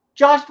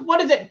 Josh,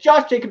 what is it?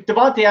 Josh Jacobs,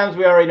 Devontae Adams,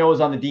 we already know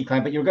is on the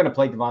decline, but you're going to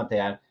play Devontae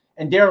Adams.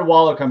 And Darren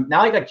Waller come.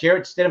 Now I got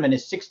Jarrett Stidham in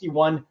his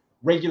 61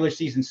 regular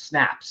season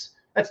snaps.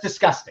 That's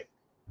disgusting.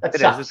 It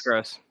sucks. It's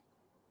gross.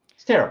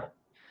 It's terrible.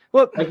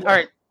 Well, all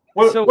right.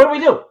 What do we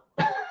do?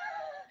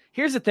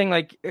 Here's the thing,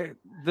 like,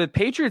 the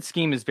Patriots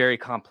scheme is very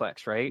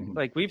complex, right?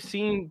 Like, we've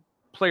seen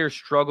players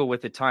struggle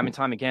with it time and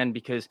time again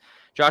because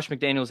Josh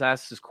McDaniels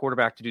asks his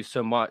quarterback to do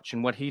so much,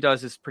 and what he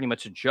does is pretty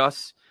much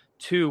adjust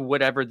to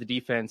whatever the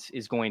defense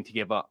is going to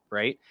give up,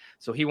 right?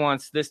 So he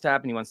wants this to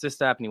happen, he wants this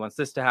to happen, he wants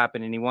this to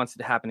happen, and he wants it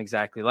to happen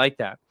exactly like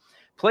that.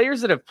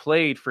 Players that have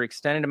played for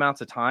extended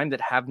amounts of time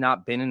that have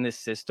not been in this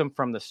system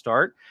from the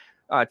start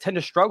tend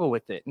to struggle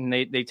with it, and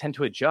they tend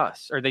to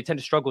adjust, or they tend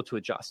to struggle to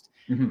adjust.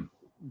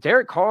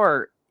 Derek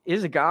Carr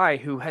is a guy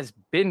who has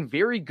been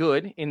very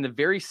good in the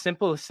very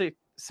simplistic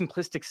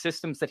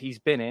systems that he's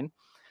been in,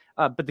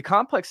 but the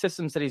complex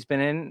systems that he's been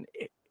in,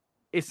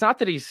 it's not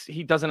that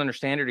he doesn't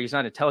understand it or he's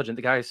not intelligent.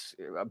 The guy's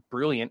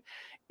brilliant.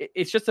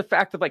 It's just the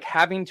fact of like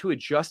having to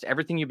adjust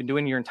everything you've been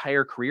doing your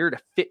entire career to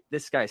fit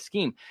this guy's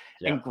scheme.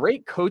 Yeah. And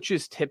great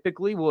coaches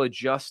typically will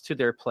adjust to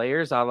their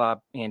players, a la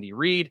Andy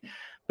Reid,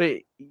 but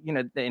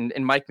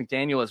and Mike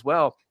McDaniel as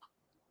well.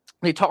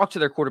 They talk to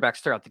their quarterbacks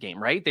throughout the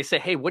game, right? They say,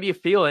 "Hey, what are you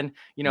feeling?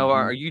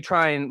 Are you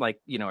trying, are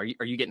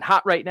you getting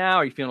hot right now?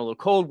 Are you feeling a little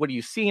cold? What are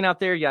you seeing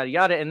out there? Yada,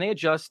 yada." And they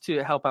adjust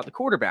to help out the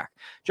quarterback.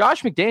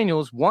 Josh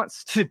McDaniels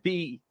wants to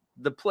be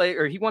the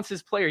player. He wants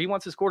his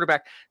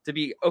quarterback to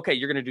be, okay,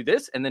 you're going to do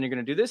this, and then you're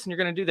going to do this, and you're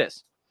going to do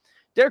this.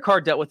 Derek Carr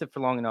dealt with it for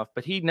long enough,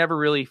 but he never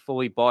really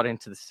fully bought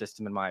into the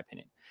system, in my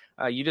opinion.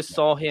 You just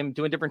saw him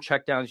doing different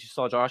checkdowns. You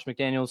saw Josh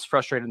McDaniels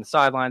frustrated in the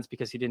sidelines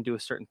because he didn't do a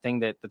certain thing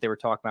that they were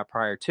talking about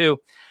prior to.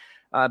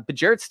 But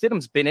Jarrett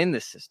Stidham's been in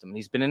this system.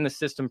 He's been in the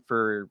system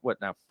for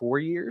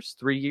 3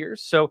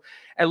 years. So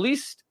at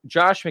least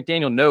Josh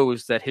McDaniel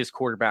knows that his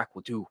quarterback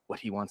will do what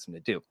he wants him to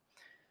do.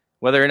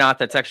 Whether or not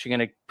that's actually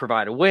going to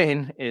provide a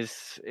win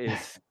is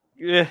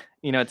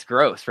it's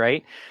gross,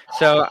 right?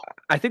 So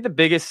I think the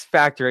biggest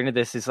factor into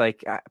this is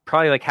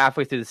probably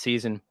halfway through the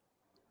season,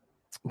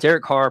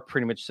 Derek Carr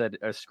pretty much said,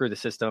 screw the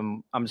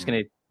system. I'm just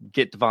going to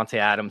get Devontae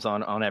Adams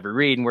on every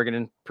read, and we're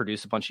going to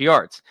produce a bunch of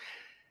yards.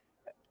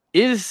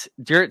 Is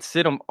Jarrett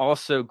Stidham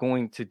also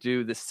going to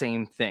do the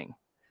same thing?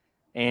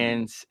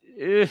 And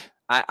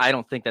I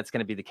don't think that's going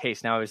to be the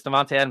case. Now, is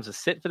Devontae Adams a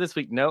sit for this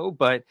week? No,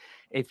 but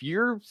if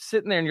you're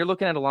sitting there and you're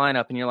looking at a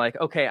lineup and you're like,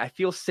 okay, I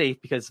feel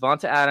safe because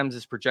Devontae Adams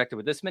is projected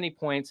with this many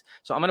points,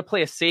 so I'm going to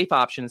play a safe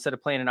option instead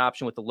of playing an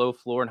option with the low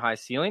floor and high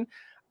ceiling,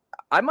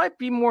 I might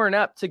be more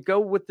inept to go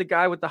with the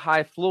guy with the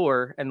high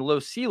floor and low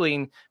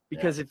ceiling,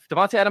 because if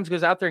Devontae Adams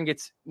goes out there and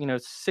gets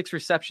 6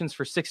 receptions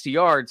for 60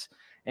 yards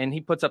and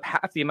he puts up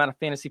half the amount of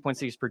fantasy points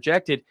that he's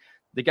projected,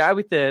 the guy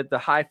with the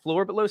high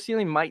floor but low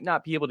ceiling might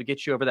not be able to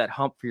get you over that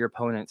hump for your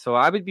opponent. So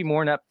I would be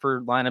more inept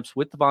for lineups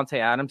with Devontae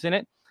Adams in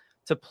it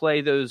to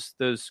play those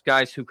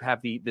guys who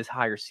have this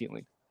higher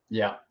ceiling.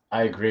 Yeah,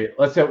 I agree.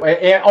 Let's go.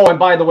 And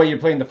by the way, you're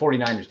playing the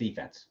 49ers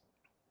defense,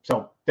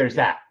 so there's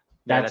that.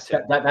 That's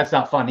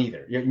not fun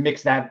either. You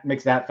mix that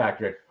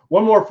factor in.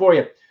 One more for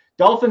you.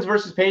 Dolphins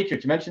versus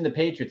Patriots. You mentioned the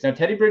Patriots. Now,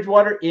 Teddy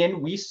Bridgewater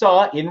we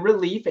saw in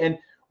relief, and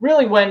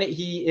really when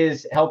he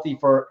is healthy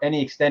for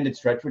any extended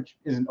stretch, which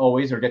isn't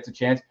always or gets a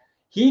chance,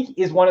 he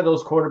is one of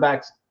those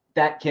quarterbacks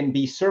that can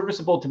be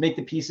serviceable to make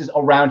the pieces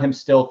around him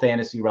still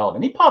fantasy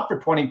relevant. He popped for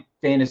 20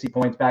 fantasy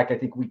points back, I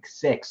think, week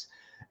 6.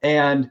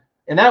 And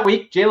in that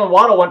week, Jalen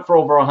Waddle went for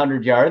over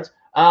 100 yards.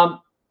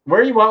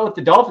 Where are you at with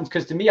the Dolphins?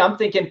 Because to me, I'm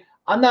thinking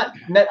I'm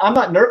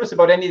not nervous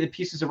about any of the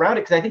pieces around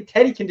it, because I think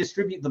Teddy can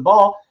distribute the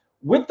ball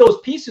with those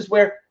pieces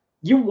where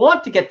you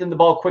want to get them the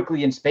ball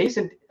quickly in space,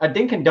 and a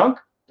dink and dunk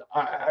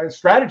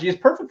strategy is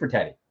perfect for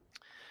Teddy.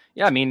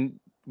 Yeah, I mean,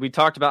 we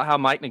talked about how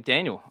Mike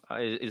McDaniel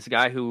is a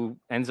guy who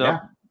ends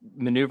up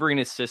maneuvering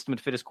his system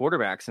to fit his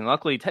quarterbacks. And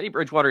luckily, Teddy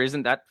Bridgewater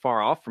isn't that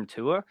far off from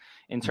Tua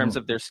in terms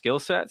of their skill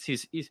sets.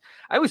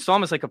 I always saw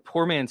him as like a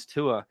poor man's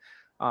Tua,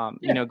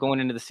 going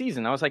into the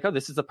season. I was like, oh,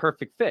 this is a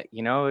perfect fit.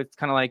 It's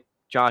kind of like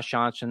Josh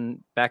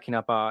Johnson backing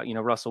up,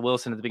 Russell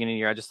Wilson at the beginning of the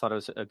year. I just thought it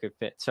was a good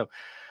fit. So,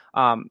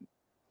 or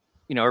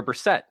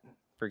Brissett,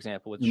 for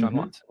example, with Deshaun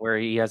Watson, where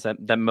he has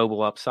that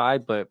mobile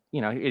upside, but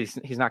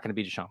he's not going to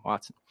be Deshaun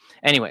Watson.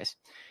 Anyways,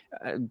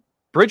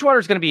 Bridgewater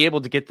is going to be able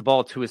to get the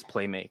ball to his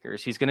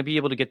playmakers. He's going to be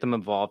able to get them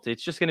involved.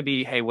 It's just going to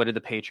be, hey, what did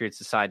the Patriots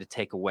decide to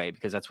take away?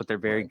 Because that's what they're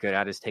very good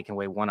at, is taking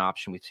away one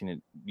option. We've seen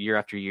it year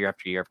after year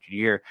after year after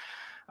year.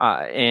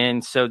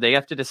 And so they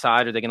have to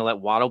decide, are they going to let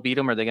Waddle beat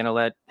him, or are they going to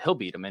let Hill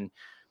beat him? And,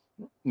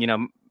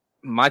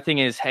 my thing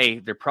is, hey,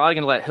 they're probably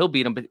going to let Hill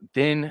beat him, but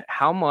then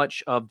how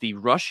much of the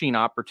rushing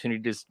opportunity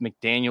does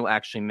McDaniel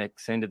actually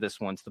mix into this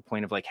one, to the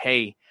point of like,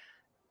 hey,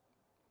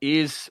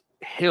 is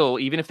Hill,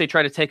 even if they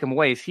try to take him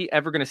away, is he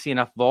ever going to see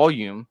enough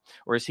volume,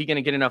 or is he going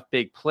to get enough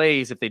big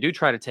plays if they do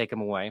try to take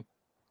him away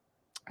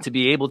to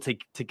be able to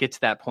get to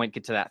that point,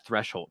 get to that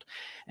threshold?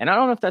 And I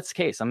don't know if that's the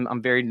case.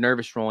 I'm very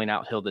nervous rolling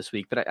out Hill this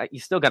week, but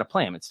you still got to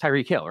play him. It's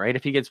Tyreek Hill, right?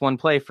 If he gets one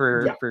play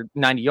for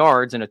 90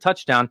 yards and a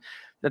touchdown,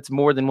 that's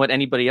more than what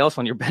anybody else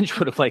on your bench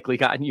would have likely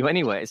gotten you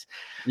anyways.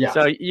 Yeah.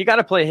 So you got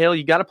to play Hill.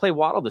 You got to play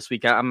Waddle this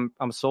week. I'm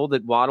sold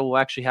that Waddle will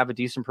actually have a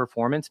decent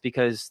performance,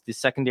 because the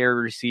secondary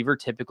receiver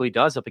typically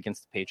does up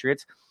against the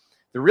Patriots.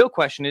 The real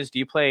question is, do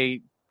you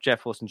play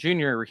Jeff Wilson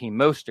Jr. or Raheem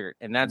Mostert?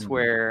 And that's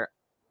where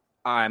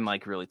I'm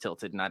like really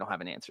tilted, and I don't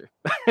have an answer.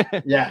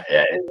 Yeah.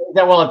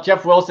 Well, if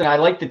Jeff Wilson, I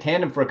liked the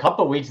tandem for a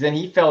couple of weeks, then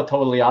he fell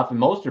totally off and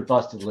Mostert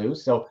busted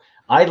loose. So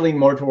I'd lean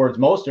more towards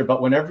Mostert,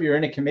 but whenever you're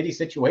in a committee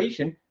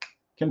situation,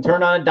 can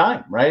turn on a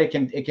dime, right?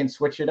 It can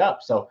switch it up.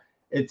 So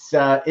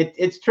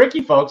it's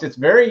tricky, folks. It's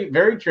very,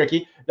 very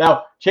tricky.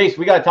 Now, Chase,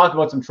 we got to talk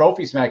about some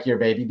Trophy Smack here,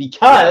 baby,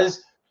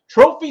 because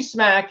Trophy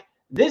Smack,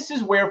 this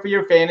is where for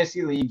your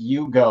fantasy league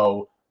you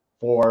go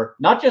for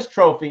not just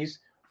trophies,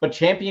 but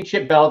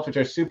championship belts, which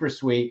are super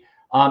sweet.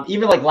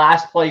 Even like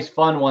last place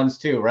fun ones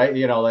too, right?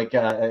 The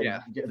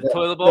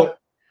toilet bowl.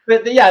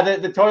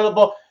 The toilet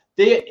bowl.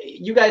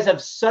 You guys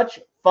have such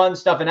fun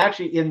stuff. And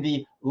actually, in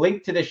the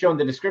link to this show, in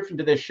the description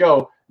to this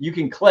show, you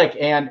can click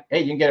and, hey,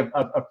 you can get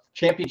a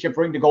championship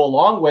ring to go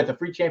along with, a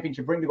free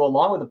championship ring to go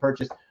along with the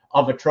purchase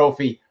of a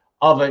trophy,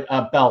 of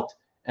a belt.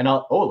 And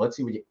let's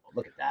see what you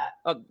look at that.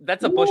 Oh,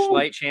 that's a Busch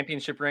Light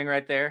championship ring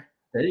right there.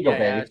 There you go,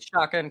 baby.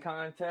 Shotgun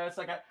contest.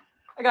 I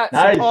got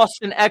nice. Some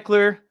Austin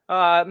Eckler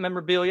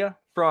memorabilia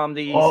from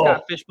the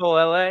Scott Fishbowl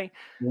LA.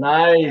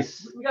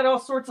 Nice. We got all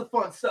sorts of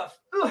fun stuff.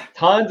 Ugh.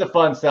 Tons of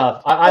fun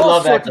stuff. I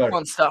love that. All sorts of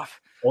fun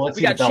stuff. Well,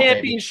 we got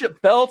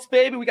championship belts,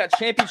 baby. We got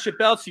championship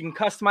belts. You can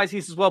customize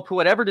these as well. Put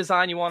whatever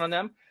design you want on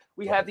them.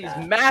 We have these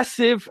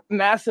massive,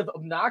 massive,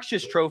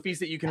 obnoxious trophies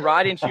that you can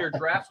ride into your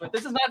drafts with.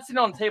 This is not sitting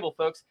on the table,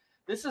 folks.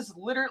 This is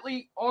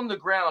literally on the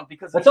ground,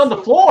 because it's on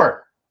the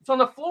floor. It's on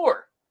the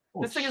floor.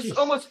 This thing is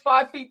almost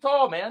 5 feet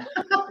tall, man.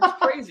 It's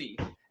crazy.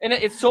 And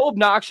it's so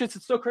obnoxious.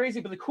 It's so crazy.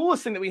 But the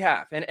coolest thing that we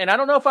have, and I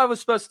don't know if I was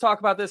supposed to talk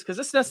about this, because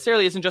this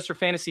necessarily isn't just for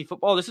fantasy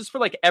football. This is for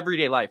like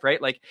everyday life,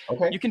 right? Like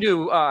you can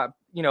do,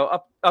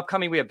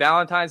 upcoming, we have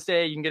Valentine's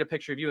Day. You can get a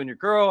picture of you and your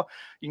girl.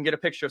 You can get a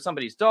picture of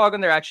somebody's dog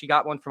on there. I actually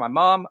got one for my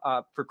mom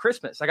for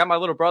Christmas. I got my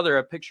little brother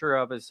a picture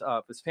of his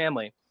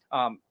family.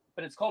 But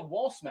it's called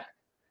Wall Smack.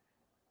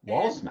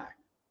 Wall Smack.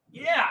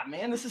 Yeah,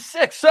 man, this is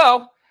sick.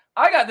 So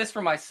I got this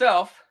for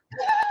myself.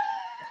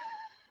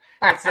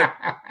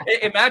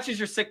 It matches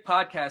your sick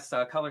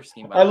podcast color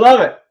scheme. I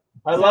love it.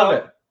 I love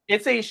it.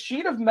 It's a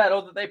sheet of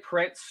metal that they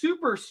print,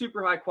 super,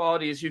 super high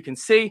quality, as you can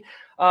see.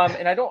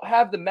 And I don't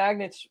have the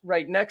magnets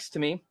right next to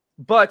me,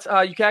 but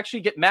you can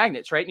actually get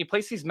magnets, right? And you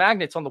place these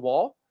magnets on the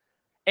wall,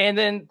 and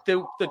then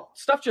the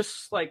stuff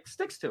just like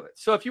sticks to it.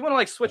 So if you want to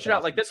like switch it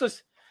out, like this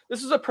was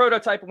a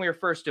prototype when we were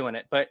first doing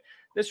it, but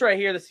this right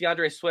here, this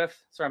DeAndre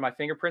Swift. Sorry, my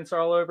fingerprints are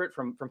all over it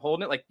from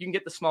holding it. Like you can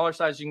get the smaller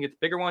size, you can get the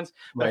bigger ones.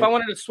 But if I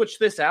wanted to switch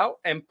this out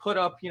and put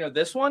up,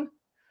 this one,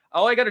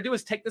 all I got to do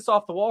is take this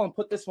off the wall and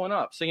put this one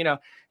up. So,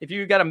 if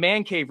you got a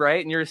man cave, right,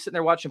 and you're sitting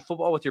there watching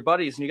football with your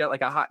buddies, and you got like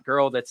a hot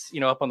girl that's,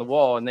 up on the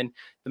wall, and then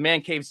the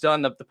man cave's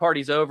done, the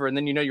party's over, and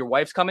then your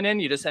wife's coming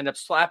in, you just end up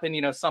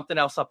slapping, something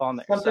else up on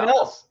there. Something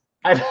else.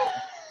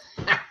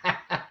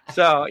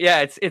 So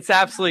yeah, it's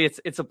absolutely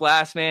it's a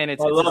blast, man.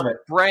 It's a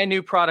brand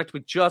new product. We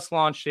just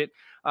launched it.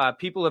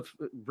 People have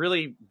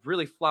really,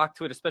 really flocked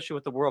to it, especially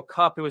with the World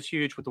Cup. It was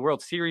huge. With the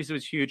World Series, it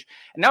was huge.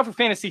 And now for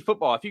fantasy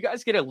football, if you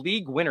guys get a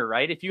league winner,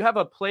 right? If you have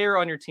a player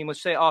on your team,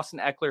 let's say Austin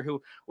Eckler,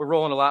 who we're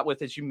rolling a lot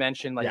with, as you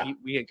mentioned,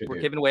 we're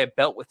giving away a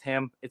belt with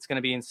him. It's going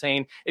to be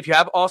insane. If you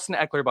have Austin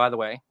Eckler, by the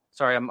way,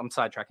 sorry, I'm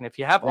sidetracking. If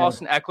you have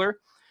Austin Eckler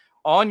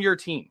on your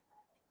team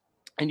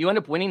and you end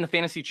up winning the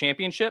fantasy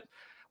championship,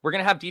 we're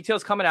going to have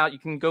details coming out. You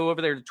can go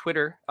over there to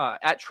Twitter,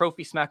 at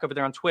Trophy Smack over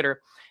there on Twitter,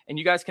 and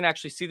you guys can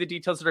actually see the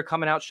details that are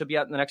coming out. Should be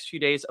out in the next few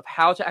days of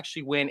how to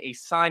actually win a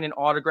signed and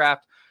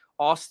autographed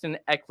Austin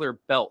Eckler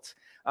belt.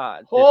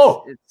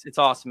 It's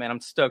awesome, man. I'm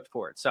stoked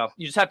for it. So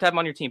you just have to have him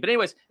on your team. But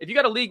anyways, if you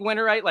got a league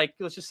winner, right? Like,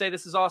 let's just say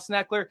this is Austin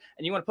Eckler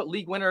and you want to put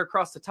league winner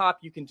across the top,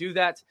 you can do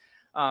that.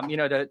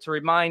 To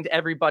remind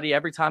everybody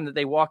every time that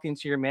they walk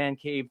into your man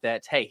cave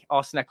that, hey,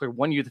 Austin Eckler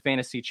won you the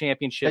fantasy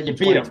championship in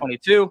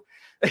 2022.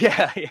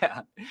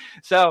 Yeah.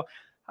 So,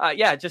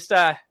 just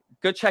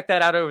go check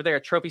that out over there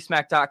at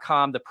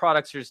trophysmack.com. The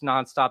products are just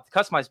nonstop. The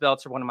customized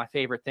belts are one of my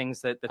favorite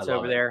things that's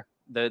over there.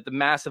 The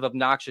massive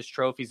obnoxious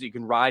trophies that you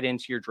can ride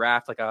into your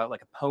draft like a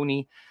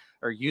pony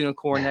or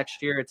unicorn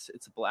next year.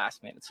 It's a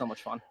blast, man. It's so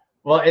much fun.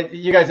 Well,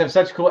 you guys have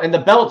such cool, and the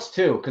belts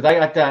too, because I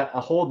got to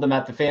hold them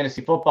at the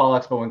Fantasy Football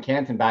Expo in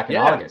Canton back in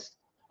August.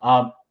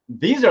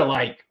 These are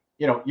like,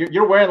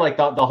 you're wearing like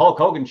the Hulk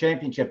Hogan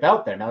championship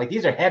belt there. Now, like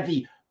these are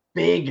heavy,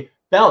 big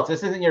belts.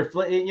 This isn't your,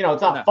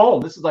 it's not foam.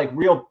 This is like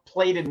real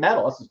plated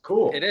metal. This is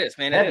cool. It is,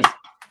 man. It is.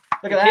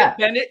 Look at that. Can't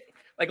bend it.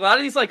 Like a lot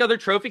of these like other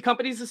trophy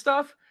companies and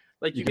stuff,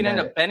 like you can end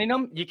up bending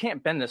them. You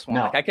can't bend this one.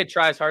 No. Like I could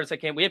try as hard as I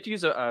can. We have to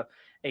use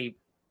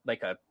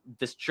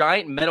this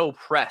giant metal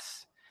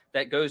press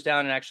that goes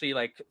down and actually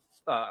like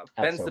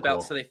bends the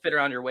belt so they fit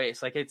around your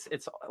waist. Like it's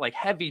like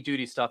heavy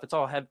duty stuff. It's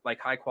all like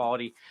high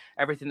quality.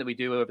 Everything that we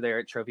do over there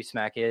at Trophy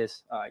Smack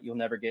is you'll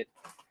never get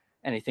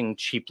anything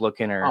cheap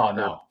looking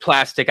or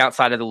plastic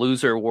outside of the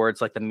loser awards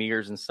like the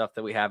mirrors and stuff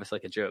that we have. It's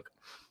like a joke.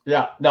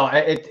 Yeah, no,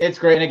 it's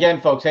great. And again,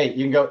 folks, hey,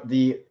 you can go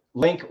the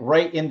link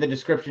right in the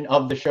description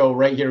of the show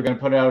right here. We're going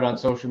to put it out on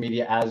social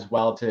media as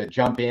well to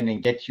jump in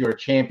and get your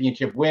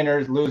championship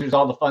winners, losers,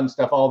 all the fun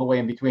stuff all the way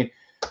in between.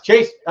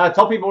 Chase,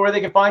 tell people where they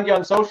can find you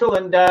on social,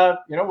 and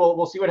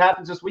we'll see what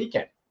happens this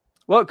weekend.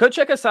 Well, go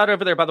check us out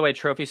over there, by the way,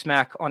 Trophy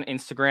Smack on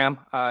Instagram.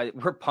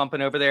 We're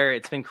pumping over there.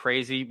 It's been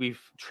crazy.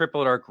 We've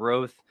tripled our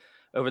growth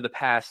over the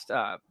past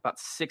about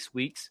 6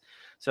 weeks.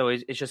 So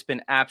it's just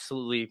been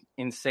absolutely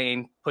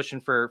insane, pushing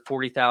for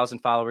 40,000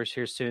 followers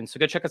here soon. So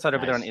go check us out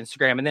over there on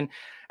Instagram. And then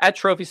at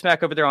Trophy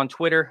Smack over there on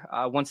Twitter,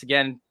 once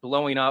again,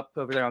 blowing up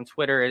over there on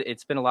Twitter.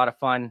 It's been a lot of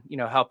fun,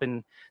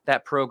 helping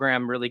that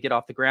program really get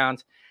off the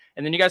ground.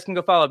 And then you guys can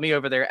go follow me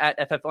over there at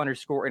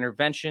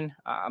FF_intervention.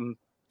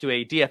 Do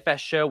a DFS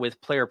show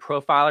with Player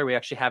Profiler. We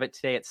actually have it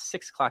today at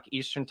 6:00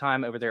 Eastern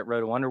time over there at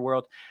Roto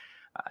Underworld.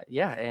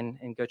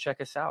 And go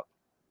check us out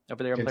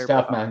over there. Good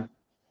stuff, man.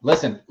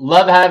 Listen,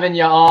 love having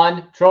you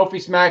on. Trophy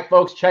Smack,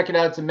 folks. Check it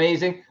out. It's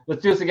amazing.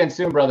 Let's do this again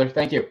soon, brother.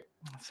 Thank you.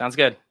 Sounds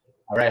good.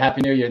 All right.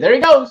 Happy New Year. There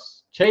he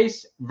goes.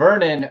 Chase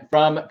Vernon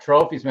from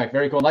Trophy Smack.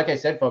 Very cool. Like I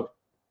said, folks,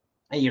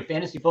 hey, your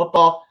fantasy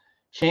football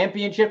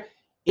championship,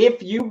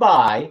 if you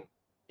buy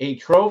a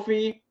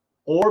trophy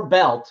or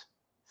belt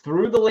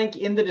through the link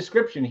in the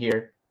description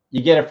here,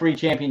 you get a free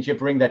championship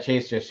ring that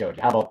Chase just showed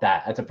you. How about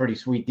that? That's a pretty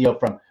sweet deal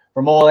from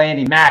old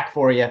Andy Mack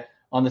for you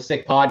on the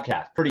Sick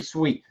Podcast. Pretty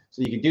sweet.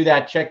 So you can do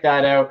that. Check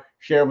that out.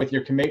 Share with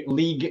your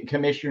league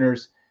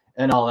commissioners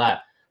and all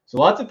that. So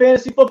lots of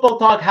fantasy football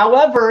talk.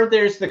 However,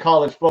 there's the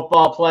college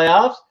football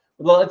playoffs.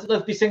 Let's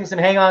be singing some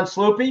Hang On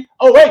Sloopy.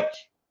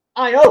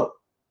 OHIO.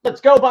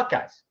 Let's go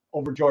Buckeyes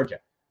over Georgia.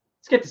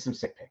 Let's get to some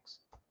sick picks.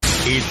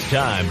 It's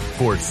time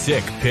for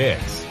Sick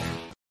Picks.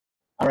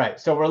 All right,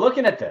 so we're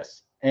looking at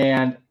this,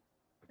 and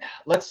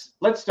let's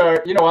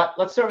start. You know what?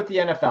 Let's start with the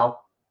NFL,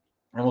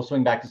 and we'll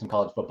swing back to some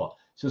college football.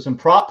 So some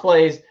prop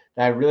plays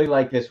that I really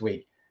like this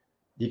week.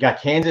 You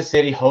got Kansas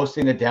City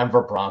hosting the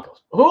Denver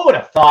Broncos. Who would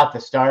have thought the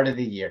start of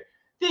the year,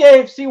 the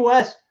AFC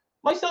West,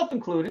 myself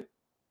included,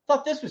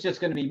 thought this was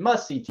just going to be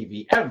must-see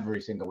TV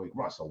every single week.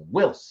 Russell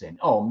Wilson,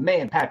 oh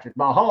man, Patrick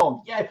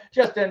Mahomes, yeah,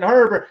 Justin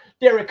Herbert,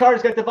 Derek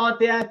Carr's got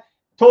Devontae Adams.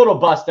 Total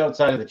bust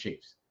outside of the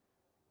Chiefs.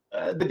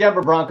 The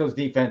Denver Broncos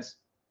defense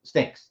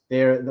stinks.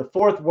 They're the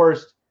fourth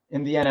worst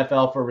in the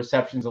NFL for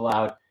receptions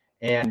allowed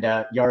and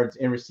yards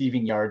and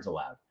receiving yards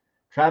allowed.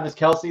 Travis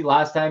Kelce,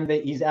 last time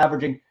he's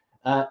averaging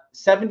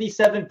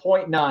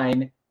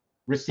 77.9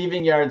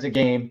 receiving yards a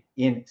game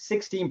in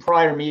 16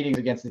 prior meetings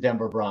against the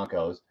Denver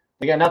Broncos.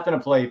 They got nothing to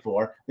play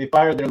for. They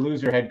fired their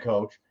loser head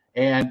coach,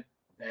 and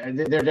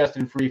they're just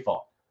in free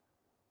fall.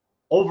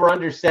 Over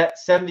under set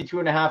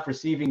 72.5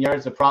 receiving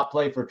yards, a prop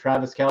play for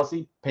Travis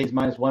Kelce, pays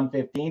minus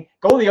 115.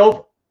 Go the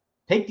over.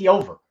 Take the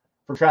over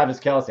for Travis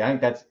Kelce. I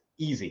think that's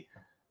easy.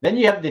 Then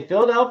you have the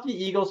Philadelphia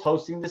Eagles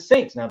hosting the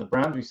Saints. Now the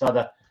Browns, we saw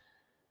the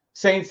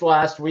Saints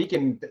last week,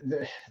 and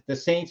the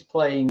Saints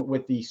playing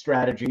with the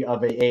strategy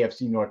of a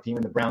AFC North team,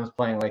 and the Browns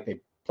playing like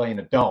they play in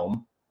a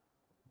dome.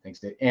 Thanks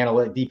to Anna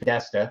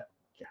DiPodesta.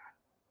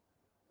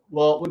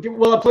 Well,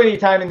 we'll have plenty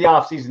of time in the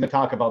offseason to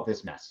talk about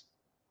this mess.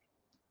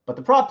 But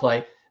the prop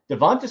play,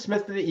 Devonta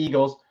Smith to the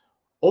Eagles,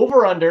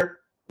 over under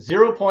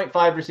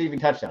 0.5 receiving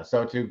touchdowns.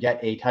 So to get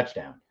a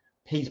touchdown,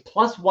 pays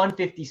plus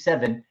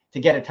 157 to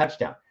get a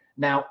touchdown.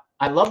 Now,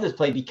 I love this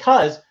play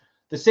because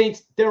the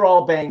Saints, they're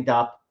all banged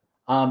up.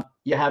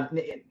 You have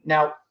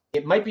now,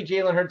 it might be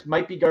Jalen Hurts,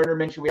 might be Gardner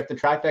Minshew. We have to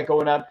track that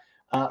going up.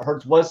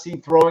 Hurts was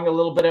seen throwing a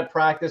little bit at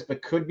practice,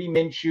 but could be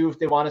Minshew if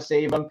they want to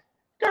save him.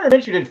 Gardner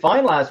Minshew did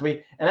fine last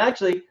week and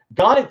actually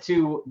got it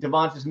to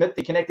Devonta Smith.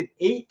 They connected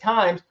 8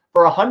 times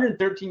for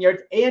 113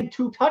 yards and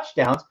 2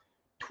 touchdowns,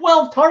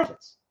 12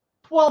 targets.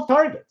 12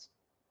 targets.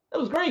 That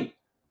was great.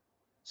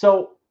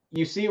 So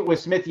you see it with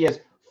Smith. He has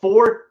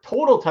 4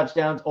 total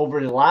touchdowns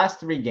over the last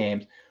 3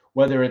 games,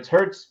 whether it's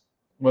Hurts,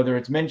 whether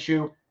it's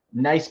Minshew.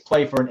 Nice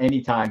play for an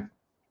anytime.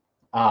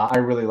 I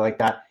really like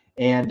that.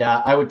 And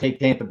I would take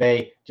Tampa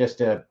Bay just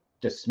to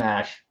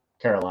smash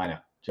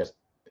Carolina.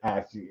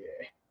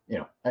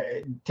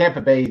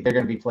 Tampa Bay, they're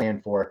going to be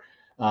playing for,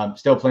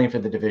 still playing for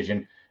the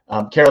division.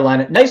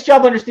 Carolina, nice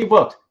job under Steve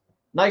Wilkes.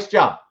 Nice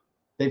job.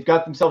 They've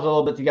got themselves a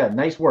little bit together.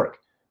 Nice work.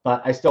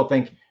 But I still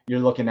think you're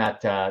looking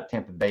at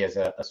Tampa Bay as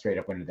a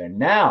straight-up winner there.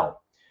 Now,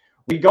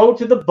 we go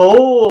to the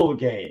bowl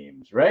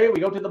games, right? We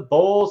go to the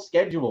bowl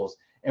schedules,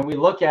 and we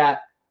look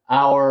at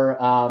our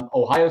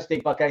Ohio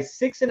State Buckeyes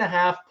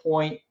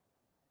 6.5-point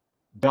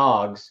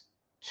dogs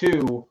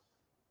to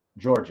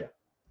Georgia.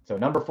 So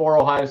number 4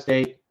 Ohio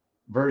State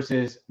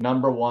versus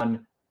number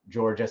 1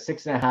 Georgia,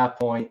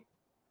 6.5-point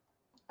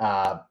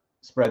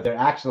spread there.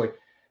 Actually,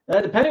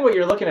 depending what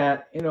you're looking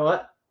at, you know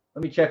what?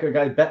 Let me check our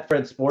guys'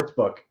 Betfred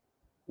Sportsbook.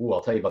 Ooh,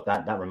 I'll tell you about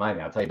that. That reminds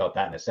me. I'll tell you about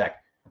that in a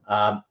sec.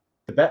 The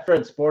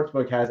Betfred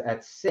Sportsbook has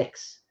at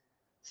 6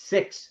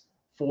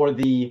 for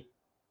the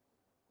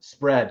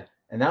spread.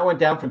 And that went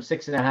down from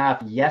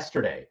 6.5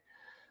 yesterday.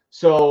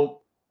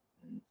 So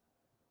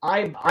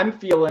I'm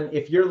feeling,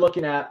 if you're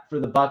looking at for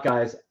the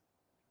Buckeyes,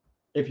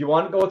 if you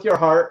want to go with your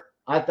heart,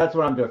 that's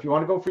what I'm doing. If you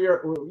want to go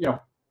for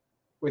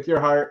with your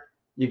heart,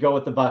 you go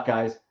with the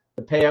Buckeyes.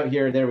 The payout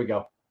here, there we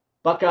go.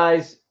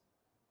 Buckeyes,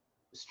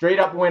 straight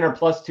up winner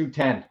plus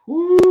 210.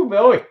 Woo,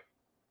 boy.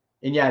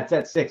 And yeah, it's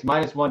at 6,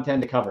 minus 110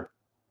 to cover.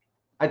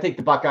 I take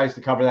the Buckeyes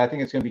to cover that. I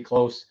think it's going to be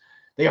close.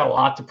 They got a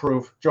lot to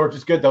prove.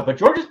 Georgia's good, though. But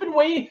Georgia's been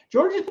waiting.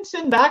 Georgia's been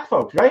sitting back,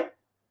 folks, right?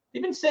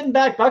 They've been sitting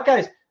back.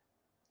 Buckeyes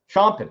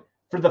chomping.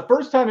 For the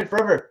first time in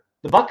forever,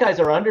 the Buckeyes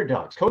are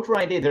underdogs. Coach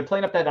Ryan Day, they're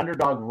playing up that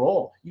underdog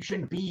role. You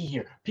shouldn't be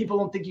here. People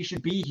don't think you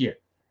should be here.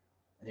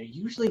 They're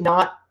usually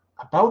not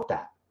about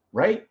that,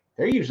 right?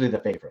 They're usually the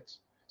favorites.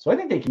 So I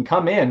think they can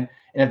come in,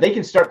 and if they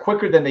can start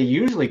quicker than they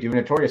usually do,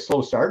 notorious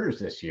slow starters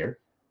this year,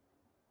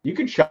 you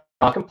could shock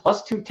them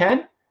plus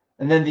 210.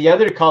 And then the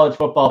other college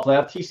football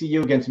playoff,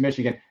 TCU against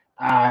Michigan.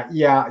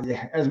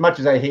 As much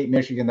as I hate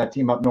Michigan, that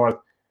team up north,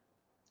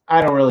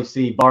 I don't really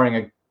see, barring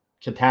a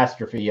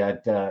catastrophe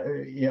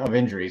of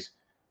injuries,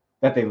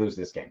 that they lose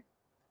this game.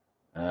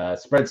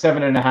 Spread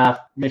 7.5,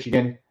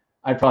 Michigan.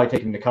 I'd probably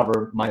take them to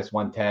cover minus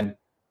 110.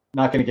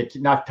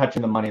 Not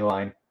touching the money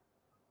line.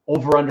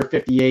 Over under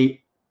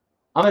 58.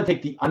 I'm going to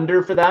take the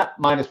under for that,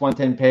 minus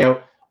 110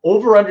 payout.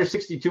 Over under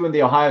 62 in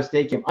the Ohio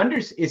State game. Under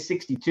is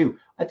 62.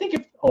 I think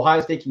if Ohio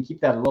State can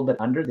keep that a little bit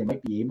under, they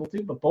might be able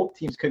to, but both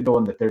teams could go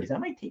in the 30s. I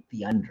might take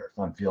the under if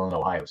I'm feeling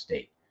Ohio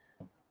State.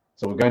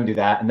 So we're going to do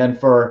that. And then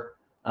for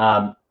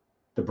the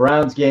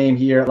Browns game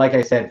here, like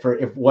I said, for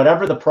if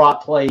whatever the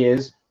prop play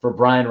is for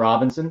Brian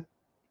Robinson,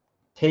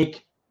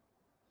 take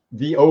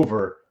the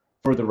over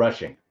for the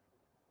rushing.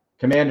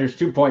 Commanders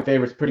 2-point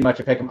favorites, pretty much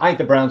a pick 'em. I think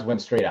the Browns win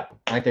straight up.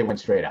 I think they win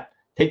straight up.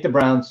 Take the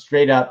Browns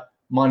straight up,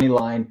 money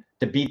line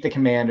to beat the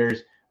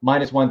Commanders,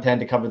 minus 110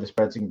 to cover the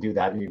spread. So you can do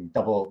that. You can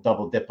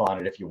double dip on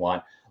it if you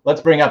want.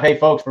 Let's bring up, hey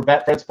folks, for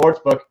Betfred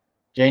Sportsbook,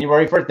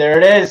 January 1st. There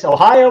it is.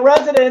 Ohio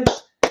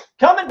residents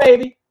coming,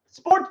 baby.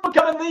 Sportsbook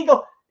coming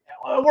legal.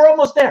 We're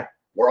almost there.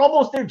 We're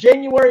almost there.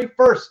 January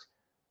 1st.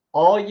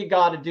 All you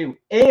got to do.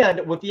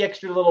 And with the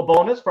extra little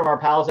bonus from our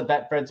pals at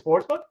Betfred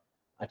Sportsbook,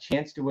 a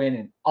chance to win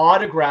an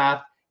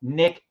autographed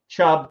Nick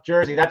Chubb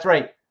jersey. That's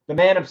right. The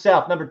man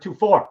himself, number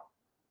 24.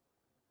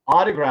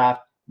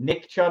 Autographed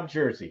Nick Chubb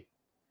jersey.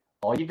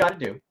 All you got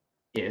to do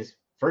is,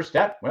 first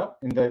step, well,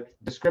 in the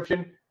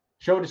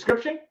show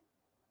description,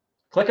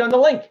 click on the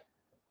link.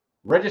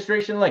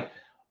 Registration link.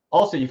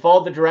 Also, you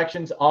follow the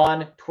directions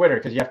on Twitter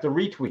because you have to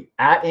retweet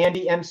at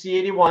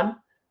AndyMC81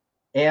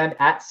 and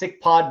at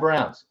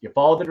SickPodBrowns. You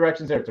follow the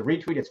directions there. It's a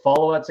retweet. It's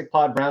follow at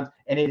SickPodBrowns.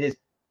 And it is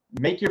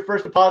make your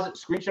first deposit,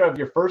 screenshot of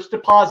your first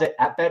deposit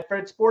at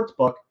Betfred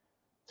Sportsbook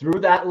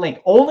through that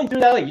link. Only through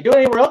that link. You do it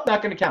anywhere else,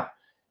 not going to count.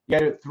 You got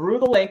to do it through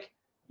the link,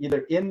 either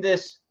in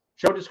this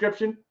show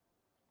description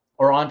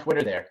or on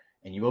Twitter there,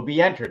 and you will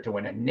be entered to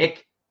win a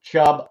Nick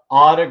Chubb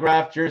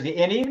autographed jersey.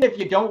 And even if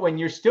you don't win,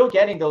 you're still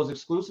getting those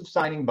exclusive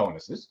signing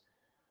bonuses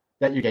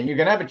that you're getting. You're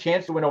going to have a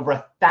chance to win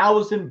over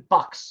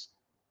 $1,000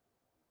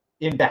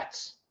 in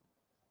bets.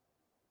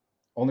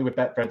 Only with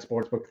Betfred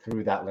Sportsbook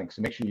through that link.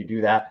 So make sure you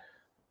do that.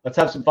 Let's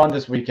have some fun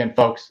this weekend,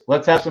 folks.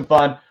 Let's have some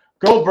fun.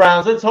 Go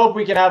Browns. Let's hope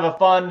we can have a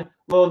fun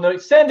little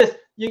note. Send us.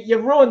 You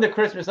ruined the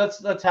Christmas.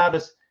 Let's have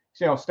us,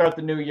 start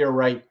the new year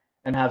right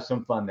and have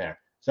some fun there.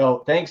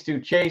 So thanks to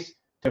Chase,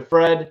 to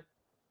Fred.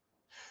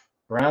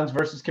 Browns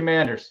versus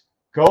Commanders.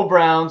 Go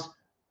Browns.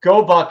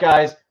 Go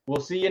Buckeyes.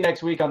 We'll see you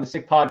next week on the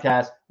Sick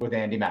Podcast with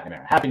Andy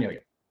McNamara. Happy New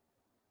Year.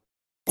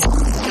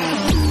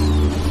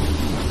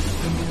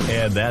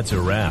 And that's a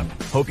wrap.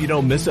 Hope you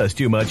don't miss us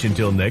too much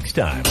until next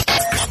time.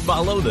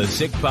 Follow the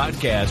Sick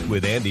Podcast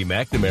with Andy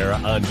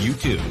McNamara on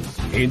YouTube,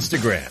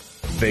 Instagram,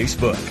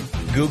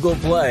 Facebook, Google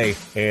Play,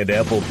 and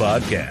Apple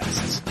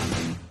Podcasts.